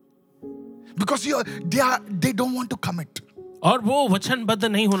 Because they don't want to commit. और वो वचनबद्ध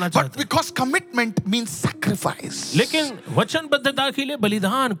नहीं होना But चाहते. because commitment means sacrifice. लेकिन वचनबद्धता के लिए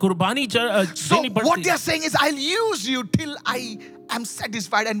बलिदान कुर्बानी So देनी what पड़ती they है. are saying is, I'll use you till I am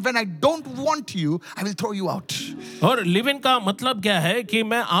satisfied, and when I don't want you, I will throw you out. और लिव इन का मतलब क्या है कि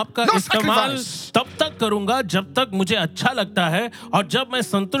मैं आपका No इस्तेमाल sacrifice. तब तक करूंगा जब तक मुझे अच्छा लगता है और जब मैं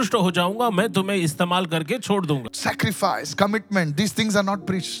संतुष्ट हो जाऊंगा मैं तुम्हें इस्तेमाल करके छोड़ दूंगा. Sacrifice, commitment, these things are not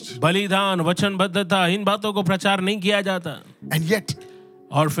preached. बलिदान वचनबद्धता इन बातों को प्रचार नहीं किया जाता. And yet,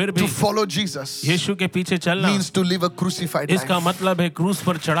 और फिर भी to follow Jesus यीशु के पीछे चलना means to live a crucified life. इसका मतलब है क्रूस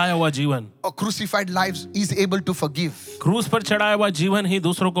पर चढ़ाया हुआ जीवन. A crucified life is able to forgive. क्रूस पर चढ़ाया हुआ जीवन ही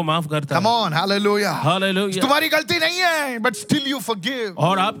दूसरों को माफ करता Come है. on, hallelujah. हालेलुया. तुम्हारी गलती नहीं है, but still you forgive.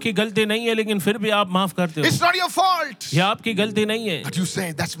 और आपकी गलती नहीं है लेकिन फिर भी आप माफ करते हो. It's not your fault. ये आपकी गलती नहीं है But you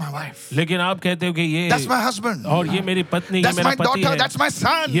say, that's my wife. लेकिन आप कहते हो कि ये That's my husband. और ये मेरी पत्नी, ये That's मेरा my पति daughter. है, That's my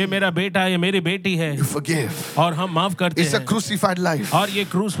son. ये मेरा बेटा है, ये मेरी बेटी है. You forgive. और हम माफ करते It's a हैं. crucified life. और ये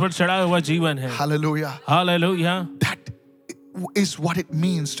क्रूस पर चढ़ा हुआ जीवन है. Hallelujah. Hallelujah. That is what it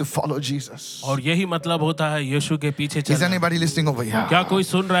means to follow Jesus. और यही मतलब होता है यीशु के पीछे Is चलना. anybody listening over here? क्या कोई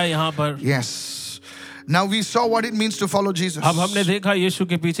सुन रहा है यहाँ पर? Yes. Now we saw what it means to follow Jesus. अब हमने देखा यीशु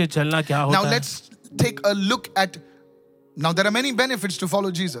के पीछे चलना क्या Now होता है. let's take a look at. Now there are many benefits to follow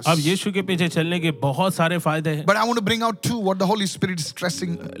Jesus. अब यीशु के पीछे चलने के बहुत सारे फायदे हैं. But I want to bring out two what the Holy Spirit is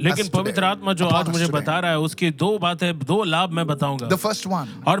stressing लेकिन us पवित्र today, आत्मा जो upon आज us मुझे today. बता रहा है उसकी दो बातें, दो लाभ मैं बताऊंगा. The first one,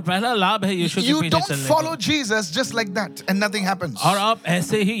 और पहला लाभ है यीशु के you पीछे don't चलने follow का. Jesus just like that and nothing happens. और आप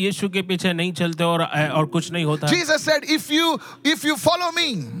ऐसे ही यीशु के पीछे नहीं चलते और कुछ नहीं होता. Jesus said, if you follow me,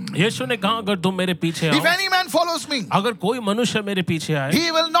 यीशु ने कहा अगर तुम मेरे पीछे if आओ, any man follows me, अगर कोई मनुष्य मेरे पीछे आए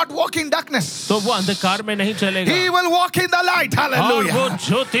he will not walk in darkness. तो वो अंधकार में नहीं चलेगा. He will walk in the light. और वो Hallelujah.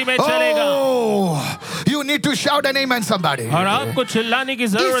 ज्योति में चलेगा. Oh, you need to shout an amen, somebody. और आपको चिल्लाने की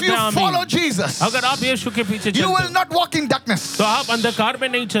If जरूरत you है. follow आमीन. Jesus, अगर आप यीशु के पीछे you चलते will not walk in darkness. तो आप अंधकार में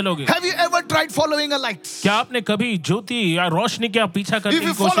नहीं चलोगे. Have you ever tried following a light? क्या आपने कभी ज्योति या रोशनी का पीछा करने If की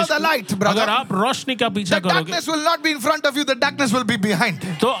you follow कोशिश the light, की? brother, अगर आप रोशनी का पीछा The करोगे darkness will not be in front of you, the darkness will be behind.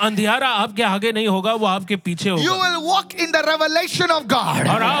 तो अंधियारा आपके आगे नहीं होगा, वो आपके पीछे You होगा. will walk in the revelation of God.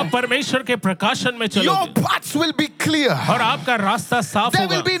 और आप परमेश्वर के प्रकाशन में Your चलोगे paths will be clear. और आपका रास्ता साफ There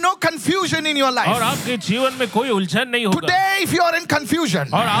होगा will be no confusion in your और life. आपके जीवन में कोई उलझन नहीं होगा. Today, if you are in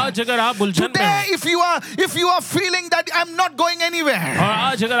confusion, और आज अगर आप उलझन में today, हो if you are feeling that I'm not going anywhere, और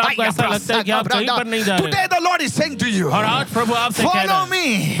आज अगर आपको ऐसा लगता है कि आप कहीं पर नहीं जा रहे today the Lord is saying to you, और आज प्रभु आपसे कह रहा follow है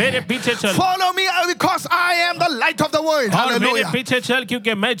me, मेरे पीछे चल follow me because I am the light of the world. और मेरे Hallelujah. पीछे चल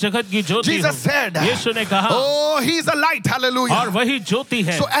क्योंकि मैं जगत की ज्योति Jesus हूँ. said, यीशु ने कहा Oh, he is a light. Hallelujah. और वही ज्योति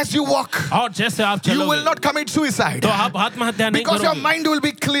है. So as you walk, और जैसे आप you will चलोगे not commit suicide. तो आप आत्महत्या नहीं Because your करोगे. mind will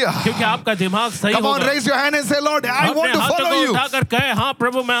be clear. क्योंकि आपका दिमाग सही Come on, होगा. raise your hand and say, Lord, I want अपने to हाथों follow को you. उठाकर कहे, हाँ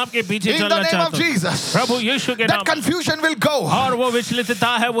प्रभु मैं आपके पीछे In the चलना name of चाहता हूँ. Jesus. प्रभु यीशु के That नाम. confusion will go. और वो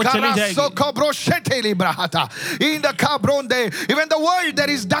विचलितता है वो चली जाएगी. In the cabronde, even the world there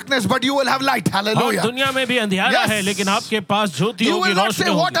is darkness, but you will have light. और Hallelujah. दुनिया में भी अंधियारा है लेकिन आपके पास ज्योति You होगी, will not Roshni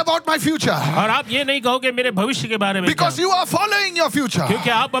say, what होगी. about my future? और आप ये नहीं कहोगे मेरे भविष्य के बारे में Because क्या? you are following your future. क्योंकि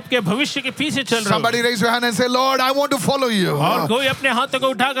आप आपके भविष्य के पीछे चल रहे हो. Somebody raise your hand and say, Lord, I want to follow you. और कोई अपने हाथों को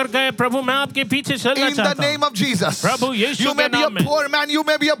उठाकर कहे, प्रभु मैं आपके पीछे चलना In the चाहता हूँ. name of Jesus. Prabhu Yeshu You may के be a नाम में. poor man, you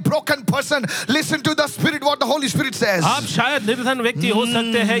may be a broken person. Listen to the Spirit, what the Holy Spirit says. आप शायद निर्धन व्यक्ति हो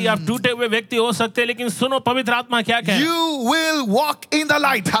सकते हैं या टूटे हुए व्यक्ति हो सकते हैं, लेकिन सुनो पवित्र आत्मा क्या कहे. You will walk in the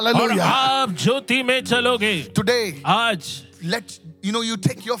light. और Hallelujah. आप ज्योति में चलोगे. Today, आज you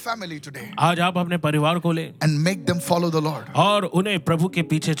take your family today आज आप अपने परिवार को ले and make them follow the Lord. और उन्हें प्रभु के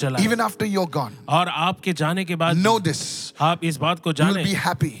पीछे चलाएं. Even after you're gone, और आपके जाने के बाद know this. आप इस बात को You will be जानें,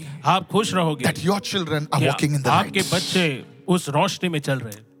 happy आप खुश रहोगे that your children are कि walking in the light. आपके बच्चे उस रोशनी में चल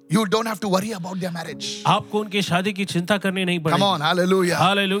रहे हैं. You don't have to worry about their marriage. आपको उनकी शादी की चिंता करनी नहीं Come पड़ेगी. on, hallelujah.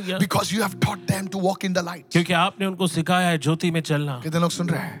 Hallelujah. Because you have taught them to walk in the light. क्योंकि आपने उनको सिखाया है ज्योति में चलना. कितने लोग सुन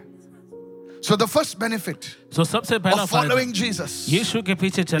रहे हैं? So the first benefit तो सबसे पहला of फायदा following Jesus यीशु के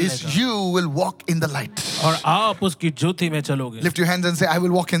पीछे चलने is का. you will walk in the light. और आप उसकी ज्योति में चलोगे. Lift your hands and say, I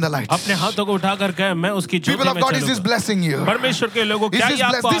will walk in the light. अपने हाथों को उठाकर कहे मैं उसकी People ज्योति of में God, is this चलूंगा. blessing you? परमेश्वर के लोगों Is क्या this ये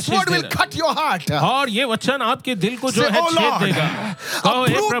आपको blessed? This Ashish word they will रहा है? cut your heart. और ये वचन आपके दिल को जो Say, है oh छेद Lord, देगा. कहो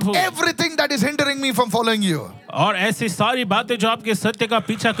हे प्रभु. uproot everything that is hindering me from following you. और ऐसी सारी बातें जो आपके सत्य का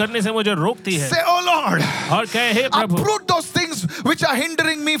पीछा करने से मुझे रोकती है. Say, oh Lord, और कहे हे प्रभु. uproot those things which are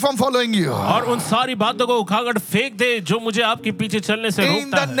hindering me from following you. और उन सारी बातों को उखाड़ फेंक दे जो मुझे आपके पीछे चलने से In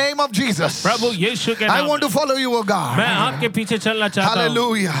रोकता the है. name of Jesus, प्रभु यीशु के I नाम want to में follow you, oh God. मैं आपके पीछे चलना चाहता हूँ.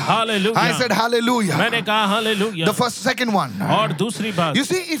 Hallelujah. Hallelujah. I said hallelujah. मैंने कहा हालेलुया. The second one. और दूसरी बात, You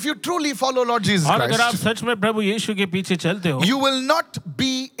see, if you truly follow Lord Jesus और अगर आप Christ, सच में प्रभु यीशु के पीछे चलते हो you will not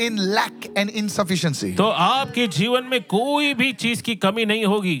be in lack and insufficiency. तो आपके जीवन में कोई भी चीज की कमी नहीं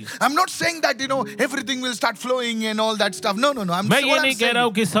होगी. I'm not saying that, everything will start flowing and all that stuff. No. मैं ये नहीं कह रहा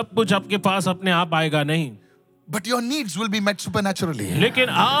हूँ कि सब कुछ आपके पास अपने आप आएगा, नहीं. But your needs will be met supernaturally. लेकिन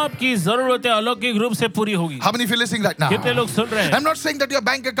आपकी जरूरतें अलौकिक रूप से पूरी होगी. How many of you listening right now? कितने लोग सुन रहे हैं? I'm not saying that your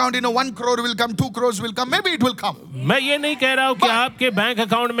bank account, 1 crore will come, 2 crores will come. Maybe it will come. मैं ये नहीं कह रहा हूँ कि आपके बैंक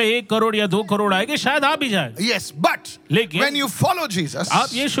अकाउंट में 1 करोड़ या 2 करोड़ आएंगे, शायद आ भी जाए. Yes, but लेकिन when you follow Jesus, आप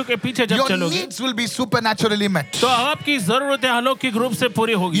यीशु के पीछे जब your चलोगे needs will be supernaturally met. तो आपकी जरूरतें अलौकिक रूप से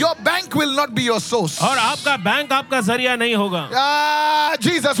पूरी होगी. Your bank will not be your source. और आपका बैंक आपका जरिया नहीं होगा.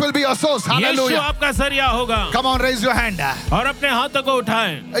 Jesus will be your source. Yeshu Hallelujah. आपका जरिया होगा. Come on, raise your hand. और अपने हाथों को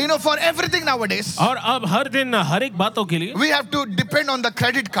उठाएं. For everything nowadays, और अब हर दिन हर एक बातों के लिए we have to depend on the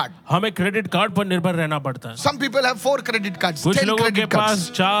credit card. हमें क्रेडिट कार्ड पर निर्भर रहना पड़ता है. Some people have 4 credit cards, कुछ 10 लोगों के credit cards.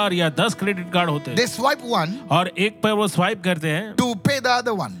 पास 4 या 10 क्रेडिट कार्ड होते हैं. They swipe one और एक पर वो स्वाइप करते हैं to pay the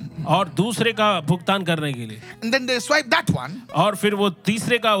other one. और दूसरे का भुगतान करने के लिए. And then they swipe that one और फिर वो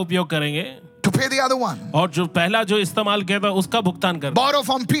तीसरे का उपयोग करेंगे to pay the other one. और जो पहला जो इस्तेमाल किया था उसका भुगतान करना. Borrow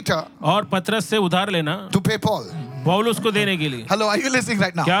from Peter और पतरस से उधार लेना to pay Paul. पौलुस को देने के लिए. Hello, are you listening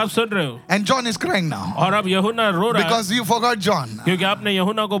right now? क्या आप सुन रहे हो? And John is crying now और अब यूहन्ना रो रहा है because you forgot John. क्योंकि आपने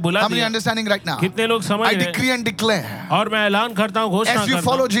यूहन्ना को बुला How many दिया. understanding right now? कितने लोग समझ I रहे हैं? decree and declare, और मैं ऐलान करता हूँ, घोषणा as you करता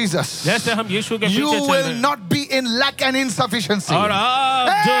follow हूँ, Jesus, जैसे हम यीशु के you पीछे चल रहे will हैं not be in lack and insufficiency. और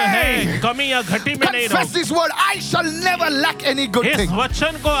आप जो Hey! है कमी या घटी में नहीं Confess रहोगे. this word, I shall never lack any good इस thing.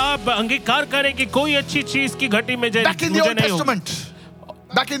 वचन को आप अंगीकार करें कि कोई अच्छी चीज की घटी में Back in the मुझे Old नहीं होगी. Testament,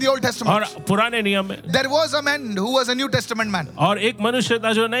 back in the Old और Testament, पुराने नियम में there was a man who was a New Testament man. और एक मनुष्य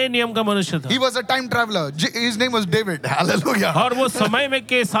था जो नए नियम का मनुष्य था. He was a time traveler. His name was David. Hallelujah. और वो समय में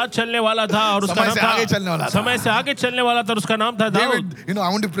के साथ चलने वाला था और उसका समय नाम से आगे चलने वाला था था. समय से आगे चलने वाला था और उसका नाम था Dawood. David, I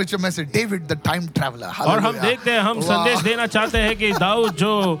want to preach a message. David, the time traveler. और हम Hallelujah. देखते हैं, हम Wow. संदेश देना चाहते हैं कि दाऊद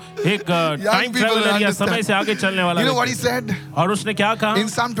जो एक टाइम people will ट्रैवलर या understand. समय से आगे चलने वाला You know what he व्यक्ति. said? और उसने क्या कहा? In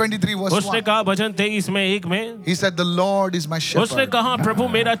Psalm 23 verse उसने 1. कहा भजन 23 में 1 में He said, the Lord is my उसने shepherd. कहा प्रभु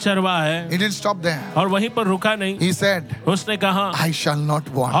मेरा चरवाहा है. He didn't stop there. और वहीं पर रुका नहीं. He said, उसने कहा I shall not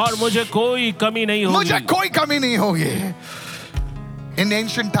want. और मुझे कोई कमी नहीं मुझे होगी. कोई कमी नहीं होगी. In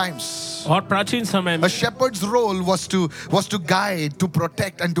ancient times, और प्राचीन समय a में shepherd's role was to guide, to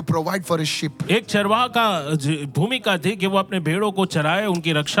protect, and to provide for his sheep. एक चरवाहा का भूमिका थी कि वो अपने भेड़ों को चराए,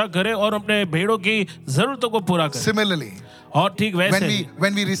 उनकी रक्षा करे और अपने भेड़ों की जरूरतों को पूरा करे. Similarly, और ठीक वैसे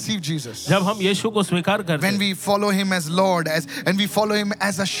when we receive Jesus, जब हम यीशु को स्वीकार करते when हैं we follow him as Lord, and we follow him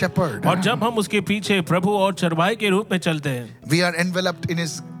as a shepherd, और जब हम उसके पीछे प्रभु और चरवाहे के रूप में चलते हैं, we are enveloped in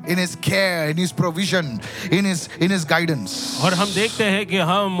his care, in his provision, in his guidance. और हम देखते हैं कि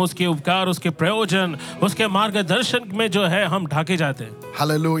हम उसके उपकार, उसके प्रयोजन, उसके मार्गदर्शन में जो है हम ढाके जाते हैं.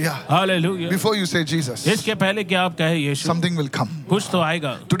 Hallelujah. Hallelujah. Before you say Jesus, इसके पहले कि आप कहे यीशु, something will come. कुछ तो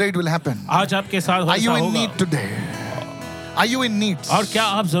आएगा. Today it will happen. आज आपके साथ Are you ऐसा in होगा. need today? Are you in need? और क्या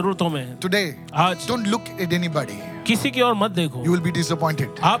आप जरूरतों में हैं? Today, आज don't look at anybody. किसी की ओर मत देखो. You will be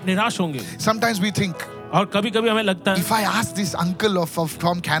disappointed. आप निराश होंगे. Sometimes we think, और कभी-कभी हमें लगता है if I ask this uncle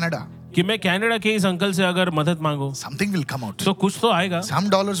from Canada, कि मैं कनाडा के इस अंकल से अगर मदद मांगू something will come out. तो कुछ तो आएगा. Some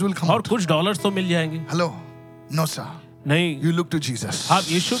dollars will come और out. कुछ डॉलर्स तो मिल जाएंगे. Hello? No, sir. नहीं. You look to Jesus.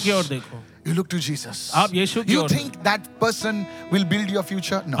 आप यीशु की ओर देखो. You look to Jesus. आप यीशु की You ore. think that person will build your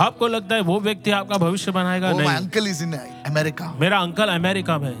future? No. आपको लगता है वो व्यक्ति आपका भविष्य बनाएगा? Oh, my नहीं. uncle is in America. मेरा अंकल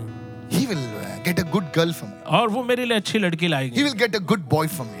अमेरिका में है. He will get a good girl for me. और वो मेरे लिए अच्छी लड़की He लाएगी. will get a good boy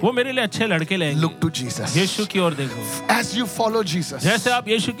for me. वो मेरे लिए अच्छे लड़के लाएंगे. Look to Jesus. यीशु की ओर देखो. As you follow Jesus, जैसे आप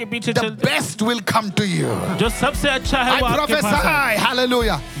यीशु के पीछे the चलते, best will come to you. जो सबसे अच्छा है I वो आपके पास है. prophesy.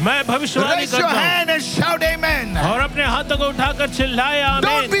 Hallelujah. मैं भविष्यवाणी Raise your करता हूँ hand and shout amen. और अपने हाथों को उठाकर चिल्लाए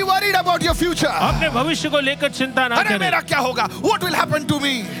Don't आमीन. be worried about your future. अपने भविष्य को लेकर चिंता ना अरे करें. मेरा क्या होगा? What will happen to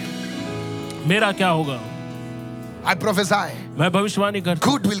me? मेरा क्या होगा? I prophesy. मैं भविष्यवाणी करता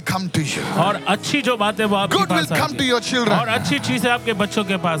हूँ Good will come to you. और अच्छी जो बातें वो आपके Good will pass come to आएंगी. your children. और अच्छी चीजें आपके बच्चों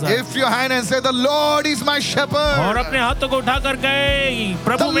के पास आएंगी. If your hand and say, the Lord is my और shepherd. अपने हाथों को उठाकर कहे The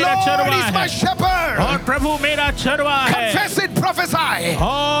प्रभु मेरा Lord चरवाहा is my है. shepherd. और प्रभु मेरा चरवाहा है. Confess it, prophesy.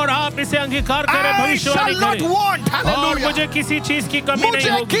 और आप इसे अंगीकार करें, I भविष्यवाणी shall not करें. want. और Hallelujah. मुझे किसी चीज की कमी नहीं मुझे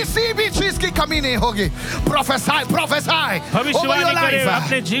होगी. किसी भी चीज की कमी नहीं होगी. Prophesy, prophesy over your भविष्यवाणी करें life.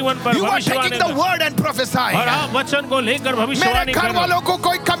 अपने जीवन पर. You are भविष्यवाणी taking the करें. word and prophesy. और आप वचन को लेकर मेरे भविष्यवाणी घर करें. वालों को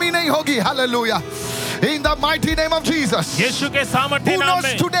कोई कमी नहीं होगी. Hallelujah. In the mighty name of Jesus. यीशु के सामर्थ्य Who नाम knows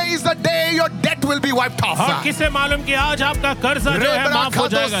में. today is the day your debt will be wiped off. और किसे मालूम कि आज आपका कर्जा जो है माफ हो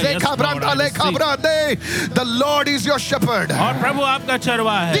जाएगा. Yes, Lord, I receive. The Lord is your shepherd. और प्रभु आपका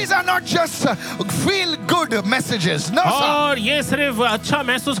चरवाहा है. These are not just feel good messages. No, sir. और ये सिर्फ अच्छा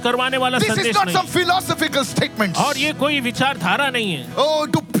महसूस करवाने वाला This is संदेश not नहीं. some philosophical statements. और ये कोई विचारधारा नहीं है. Oh,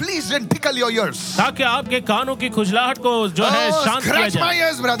 to please and tickle your ears. ताकि आपके कानों की खुजलाहट को जो है Oh, शांत किया scratch my जाए.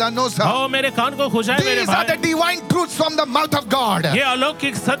 ears, brother. No, sir. ओ मेरे कान को खुजाए मेरे These are the भाई. divine truths from the mouth of God. ये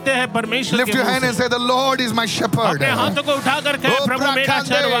अलौकिक सत्य है परमेश्वर Lift के your मुंह hand से. and say, the Lord is my shepherd. अपने हाथों को उठाकर कहे प्रभु मेरा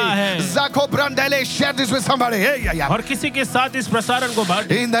चरवाहा है. Zako Brandele, share this with somebody. Hey, yeah, yeah. और किसी के साथ इस प्रसारण को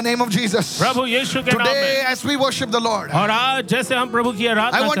बांटे. In the name of Jesus. प्रभु यीशु के नाम Today, में. as we worship the Lord, और आज जैसे हम प्रभु की I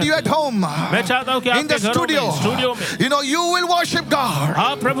आराधना want you करते at हैं. home, मैं चाहता हूँ कि in the आपके घरों में, स्टूडियो में, you know, you will worship God.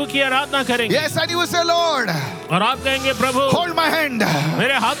 आप प्रभु की आराधना करेंगे. Yes, and you will say, Lord, और आप कहेंगे प्रभु hold my hand.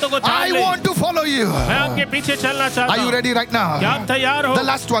 मेरे हाथों को थाम I ले. want to follow you. मैं आपके पीछे चलना चाहता Are you हूँ. ready right now? क्या आप तैयार हो? The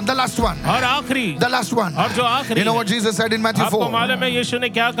last one, the last one. और आखिरी, The last one. और जो आखिरी You know है. what Jesus said in Matthew आपको 4? मालूम है यीशु ने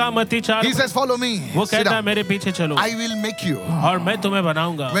क्या कहा मत्ती 4 He में? says, follow me. वो Sit कहता है down. मेरे पीछे चलो I will make you. और मैं तुम्हें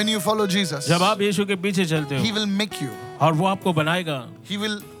बनाऊंगा. When you follow Jesus, जब आप यीशु के पीछे चलते He हो will make you. और वो आपको बनाएगा.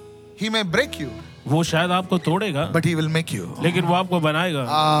 He may break you, वो शायद आपको तोड़ेगा but He will make you. लेकिन वो आपको बनाएगा.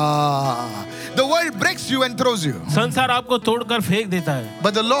 The world breaks you and throws you, संसार आपको तोड़कर फेंक देता है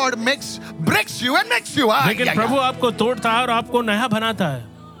but the Lord breaks you and makes you. लेकिन प्रभु आपको तोड़ता है और आपको नया बनाता है.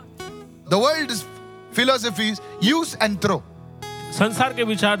 The world's philosophy is use and throw. संसार के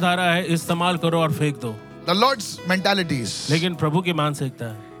विचारधारा है इस्तेमाल करो और फेंक दो. The Lord's mentality is, लेकिन प्रभु की मानसिकता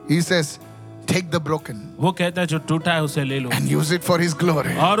है. He says, take the broken वो कहता है जो टूटा है उसे ले लो and use it for His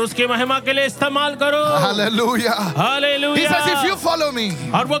glory. और उसकी महिमा के लिए इस्तेमाल करो. Hallelujah. He hallelujah. says, if you follow me,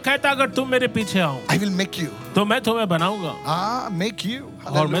 और वो कहता है अगर तुम मेरे पीछे आओ I will make you. तो मैं तुम्हें बनाऊंगा. Make you.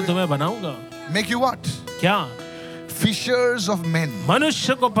 और मैं Hallelujah. तुम्हें बनाऊंगा. Make you what? क्या? Fishers of men.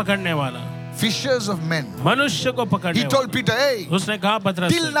 मनुष्य को पकड़ने वाला. Fishers of men. मनुष्य को पकड़ने He वाला. told Peter, hey, उसने कहा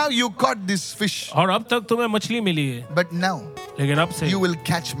पतरस till से, now you caught this fish, और अब तक तुम्हें मछली मिली है but now लेकिन अब से you will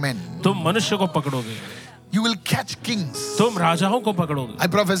catch men. तुम मनुष्य को पकड़ोगे. You will catch kings. तुम राजाओं को पकड़ोगे. I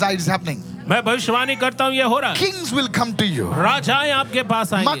prophesy it's happening. मैं भविष्यवाणी करता हूँ ये हो रहा है। Kings will come to you. राजाएं आपके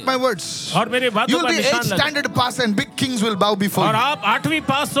पास Mark आएंगे my words. और मेरे बातों You'll का be निशान 8th लगे। standard pass and big kings will bow before और you. आप 8वीं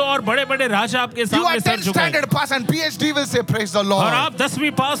पास हो और बड़े बड़े राजा आपके You सामने are sir 10th झुकाएंगे। standard pass and PhD will say praise the और Lord. आप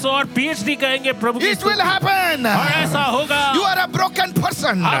 10वीं पास हो और PhD कहेंगे प्रभु की It will स्तुति। happen. और ऐसा होगा। You are a broken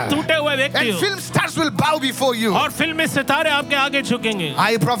person. आप टूटे हुए व्यक्ति And हो film stars will bow before you. और फिल्म में सितारे आपके आगे झुकेंगे।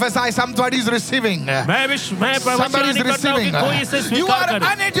 I prophesy somebody is receiving. मैं Somebody प्रवचन is करता हूँ कि receiving. कोई इसे You स्वीकार are an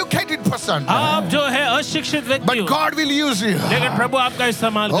करे। uneducated person. आप जो है अशिक्षित व्यक्ति But हो, God will use you. लेकिन प्रभु आपका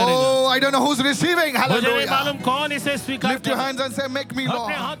इस्तेमाल करेगा। Oh, I don't know who's receiving. मुझे नहीं Hallelujah. मालूम कौन इसे स्वीकार Lift your करे। hands and say, make me अपने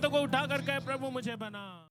Lord. हाथों को उठाकर कहे प्रभु मुझे बना।